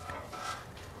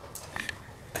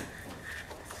that?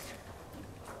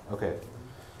 Okay.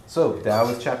 So that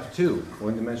was chapter 2,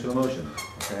 one-dimensional motion.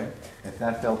 Okay? If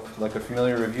that felt like a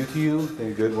familiar review to you,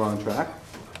 then good, we're on track.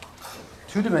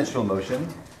 Two-dimensional motion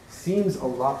seems a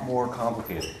lot more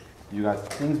complicated. You got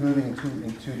things moving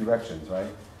in two directions, right?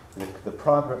 The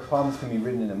problems can be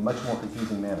written in a much more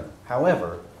confusing manner.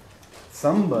 However,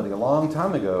 somebody a long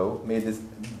time ago made this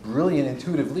brilliant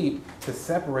intuitive leap to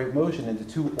separate motion into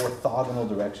two orthogonal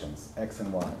directions, x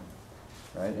and y.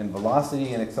 Right? And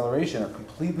velocity and acceleration are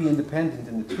completely independent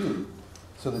in the two,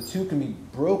 so the two can be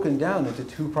broken down into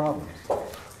two problems.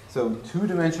 So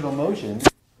two-dimensional motion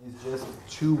is just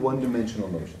two one-dimensional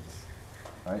motions.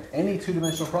 Right? Any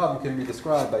two-dimensional problem can be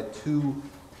described by two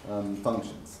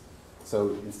functions.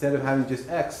 So instead of having just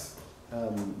x,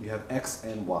 you have x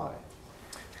and y.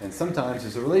 And sometimes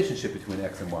there's a relationship between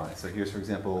x and y. So here's, for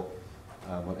example,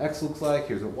 what x looks like,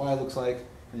 here's what y looks like,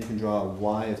 and you can draw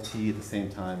y of t at the same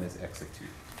time as x of t.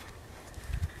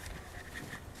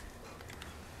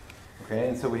 Okay,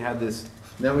 and so we have this,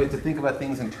 now we have to think about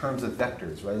things in terms of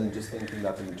vectors rather than just thinking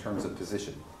about them in terms of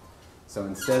position. So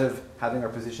instead of having our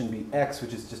position be x,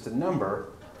 which is just a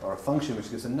number, or a function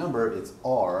which gives a number, it's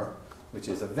r, which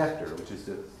is a vector, which is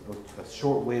a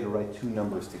short way to write two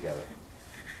numbers together.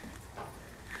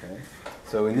 Okay?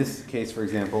 So in this case, for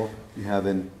example, you have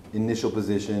an initial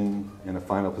position and a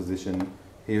final position.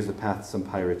 Here's the path to some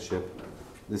pirate ship.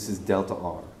 This is delta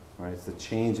r, right? It's the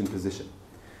change in position.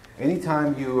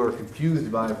 Anytime you are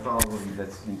confused by a problem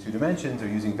that's in 2 dimensions or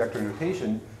using vector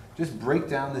notation, just break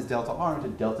down this delta r into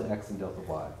delta x and delta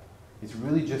y. It's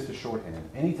really just a shorthand.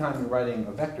 Anytime you're writing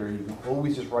a vector, you can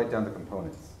always just write down the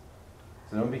components.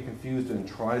 So don't be confused and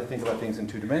try to think about things in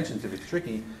 2 dimensions. If it's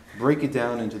tricky, break it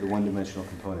down into the 1-dimensional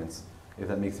components, if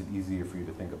that makes it easier for you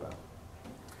to think about.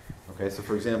 Okay, so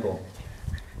for example,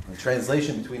 the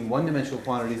translation between 1-dimensional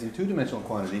quantities and 2-dimensional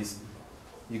quantities,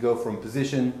 you go from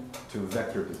position to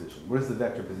vector position. What is the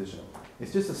vector position?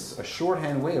 It's just a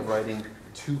shorthand way of writing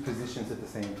 2 positions at the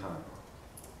same time.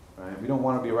 Right? We don't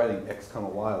want to be writing x comma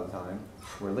y all the time.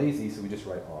 We're lazy, so we just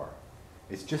write r.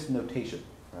 It's just notation.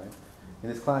 Right? In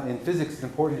this class, in physics, it's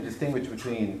important to distinguish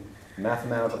between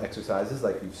mathematical exercises,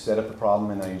 like you've set up the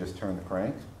problem and now you just turn the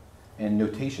crank, and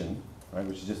notation, right,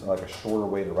 which is just like a shorter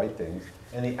way to write things,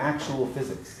 and the actual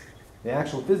physics. The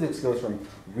actual physics goes from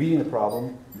reading the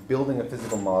problem, building a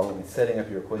physical model, and setting up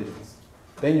your equations.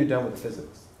 Then you're done with the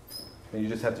physics. Then you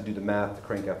just have to do the math to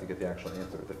crank out to get the actual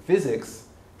answer. The physics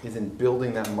is in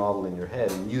building that model in your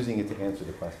head and using it to answer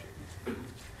the question.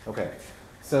 Okay,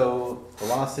 so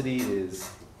velocity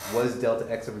was delta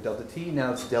x over delta t,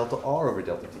 now it's delta r over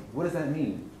delta t. What does that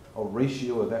mean? A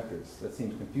ratio of vectors. That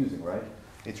seems confusing, right?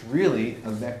 It's really a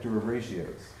vector of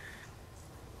ratios.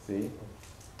 See?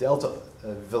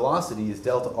 Velocity is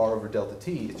delta r over delta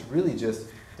t. It's really just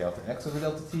delta x over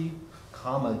delta t,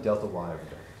 comma delta y over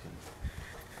delta t.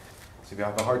 So if you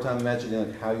have a hard time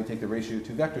imagining how you take the ratio of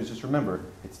 2 vectors, just remember,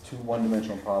 it's 2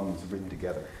 1-dimensional problems written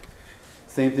together.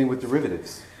 Same thing with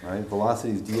derivatives, right?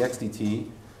 Velocity is dx dt.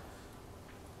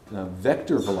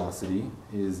 Vector velocity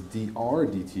is dr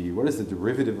dt. What is the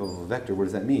derivative of a vector? What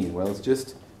does that mean? Well, it's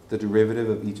just the derivative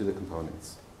of each of the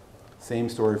components. Same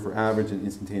story for average and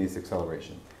instantaneous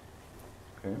acceleration.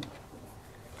 Okay?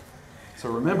 So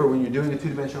remember, when you're doing a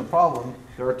 2-dimensional problem,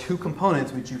 there are 2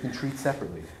 components which you can treat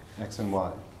separately, x and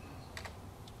y.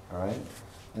 All right?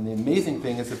 And the amazing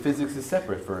thing is the physics is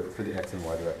separate for the x and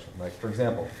y direction. Like, for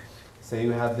example, say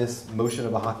you have this motion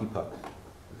of a hockey puck.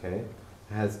 Okay?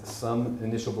 It has some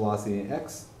initial velocity in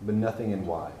x, but nothing in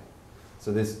y.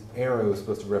 So this arrow is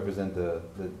supposed to represent the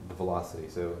velocity.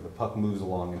 So the puck moves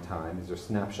along in time. These are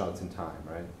snapshots in time,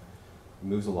 right? It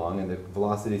moves along, and the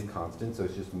velocity is constant, so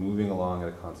it's just moving along at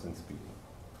a constant speed.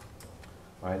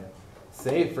 Right?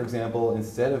 Say, for example,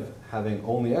 instead of having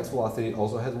only x velocity, it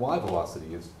also has y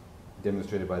velocity, as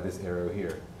demonstrated by this arrow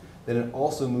here. Then it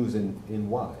also moves in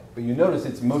y. But you notice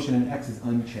its motion in x is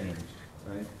unchanged.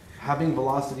 Right? Having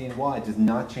velocity in y does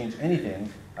not change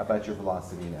anything about your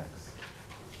velocity in x.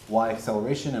 Y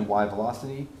acceleration and y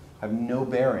velocity have no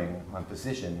bearing on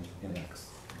position in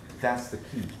x. That's the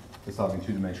key to solving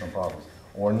 2-dimensional problems,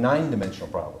 or 9-dimensional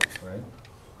problems, right?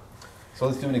 So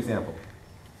let's do an example.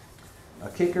 A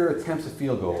kicker attempts a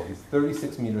field goal. He's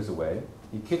 36 meters away.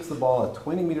 He kicks the ball at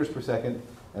 20 meters per second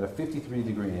at a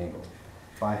 53-degree angle.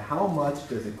 By how much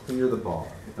does it clear the bar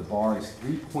if the bar is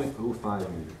 3.05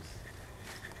 meters?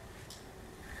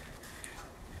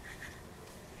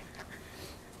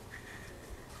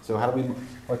 So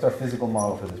what's our physical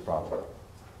model for this problem?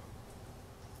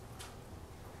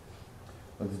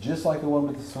 Well, it's just like the one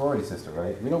with the sorority sister,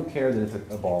 right? We don't care that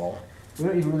it's a ball. We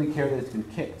don't even really care that it's been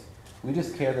kicked. We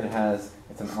just care that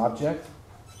it's an object,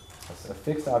 a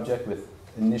fixed object with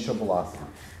initial velocity.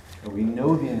 And we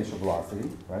know the initial velocity,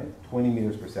 right? 20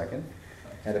 meters per second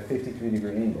at a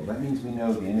 53-degree angle. That means we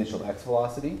know the initial x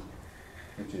velocity,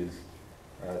 which is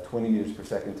 20 meters per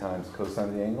second times cosine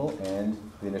of the angle, and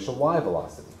the initial y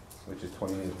velocity, which is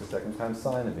 20 meters per second times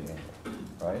sine of the angle,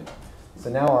 right? So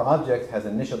now our object has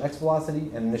initial x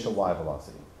velocity and initial y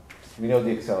velocity. We know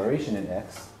the acceleration in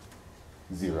x,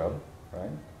 0, right?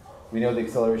 We know the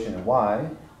acceleration in y,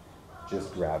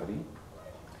 just gravity.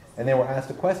 And then we're asked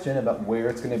a question about where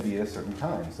it's going to be at a certain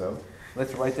time. So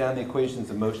let's write down the equations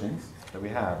of motions that we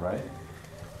have, right?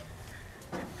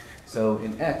 So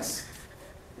in x,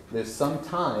 there's some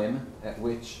time at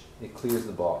which it clears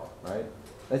the ball, right?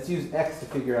 Let's use x to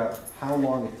figure out how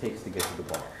long it takes to get to the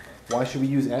ball. Why should we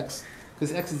use x?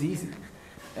 Because x is easy.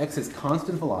 X is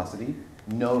constant velocity,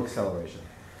 no acceleration.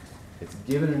 It's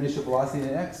given an initial velocity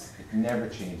in x, it never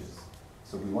changes.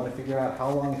 So if we want to figure out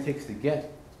how long it takes to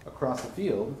get across the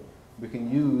field, we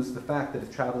can use the fact that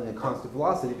it's traveling at constant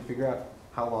velocity to figure out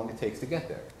how long it takes to get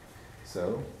there.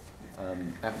 So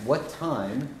at what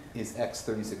time is x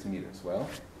 36 meters? Well,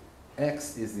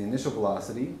 x is the initial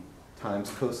velocity times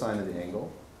cosine of the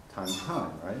angle times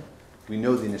time, right? We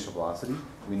know the initial velocity,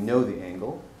 we know the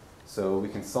angle, so we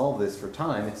can solve this for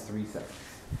time. It's 3 seconds.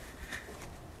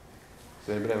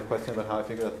 Does anybody have a question about how I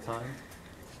figured out the time?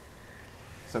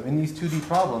 So in these 2D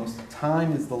problems,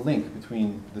 time is the link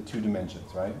between the 2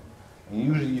 dimensions, right? And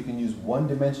usually you can use one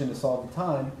dimension to solve the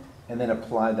time and then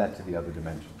apply that to the other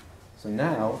dimension. So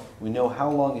now we know how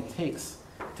long it takes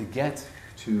to get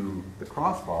to the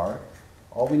crossbar.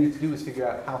 All we need to do is figure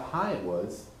out how high it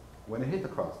was when it hit the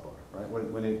crossbar, right?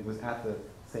 When it was at the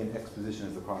same x position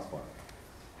as the crossbar.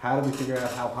 How do we figure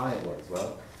out how high it was?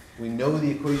 Well, we know the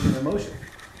equation of motion.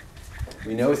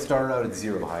 We know it started out at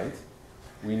 0 height.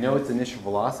 We know its initial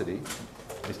velocity.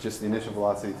 It's just the initial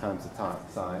velocity times the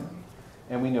time.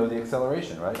 And we know the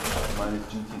acceleration, right? Minus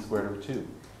gt squared over 2.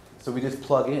 So we just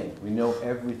plug in. We know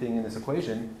everything in this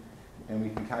equation, and we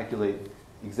can calculate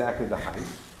exactly the height,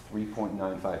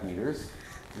 3.95 meters,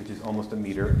 which is almost a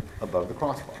meter above the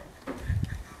crossbar.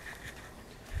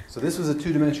 So this was a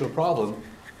two-dimensional problem.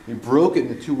 We broke it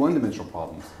into two one-dimensional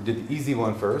problems. We did the easy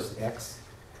one first, x.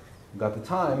 We got the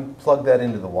time, plugged that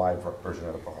into the y version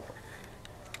of the problem.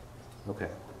 Okay.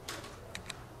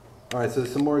 All right, so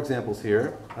there's some more examples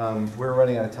here. We're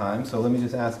running out of time, so let me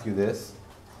just ask you this.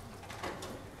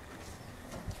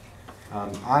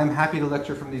 I'm happy to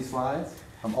lecture from these slides.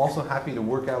 I'm also happy to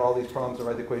work out all these problems and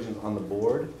write the equations on the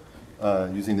board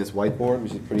using this whiteboard,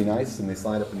 which is pretty nice, and they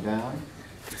slide up and down.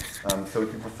 So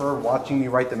if you prefer watching me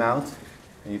write them out,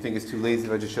 and you think it's too lazy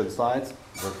if I just show the slides,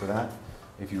 vote for that.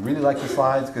 If you really like the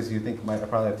slides because you think I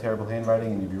probably have terrible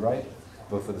handwriting and you'd be right,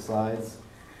 vote for the slides.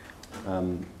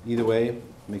 Either way,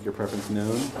 make your preference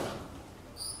known.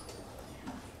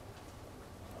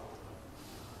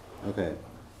 Okay.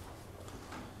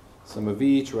 Some of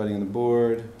each, writing on the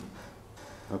board.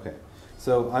 Okay.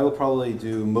 So I will probably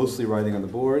do mostly writing on the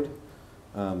board.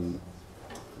 But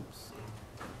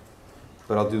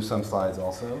I'll do some slides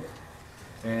also.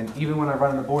 And even when I write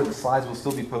on the board, the slides will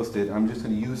still be posted. I'm just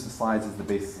going to use the slides as the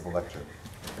basis of the lecture.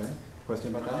 Okay?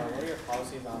 Question about that? What are your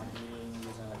policies on eating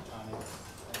using electronics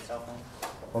and cell phones?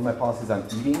 One of my policies on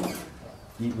eating,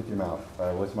 eat with your mouth.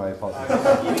 What's my policy?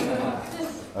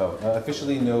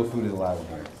 Officially no food is allowed in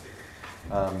here.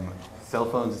 Cell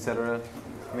phones, etc.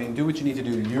 I mean, do what you need to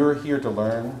do. You're here to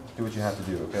learn. Do what you have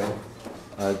to do, okay?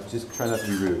 Just try not to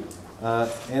be rude.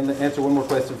 And answer one more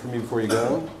question for me before you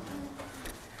go.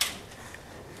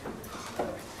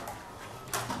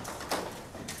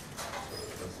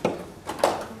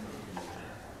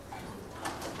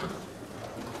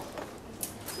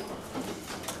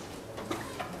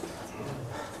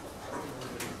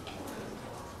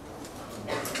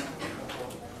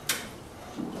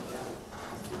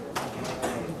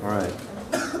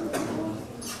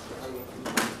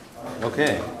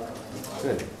 Okay,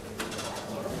 good.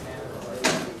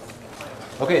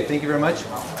 Okay, thank you very much.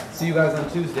 See you guys on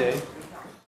Tuesday.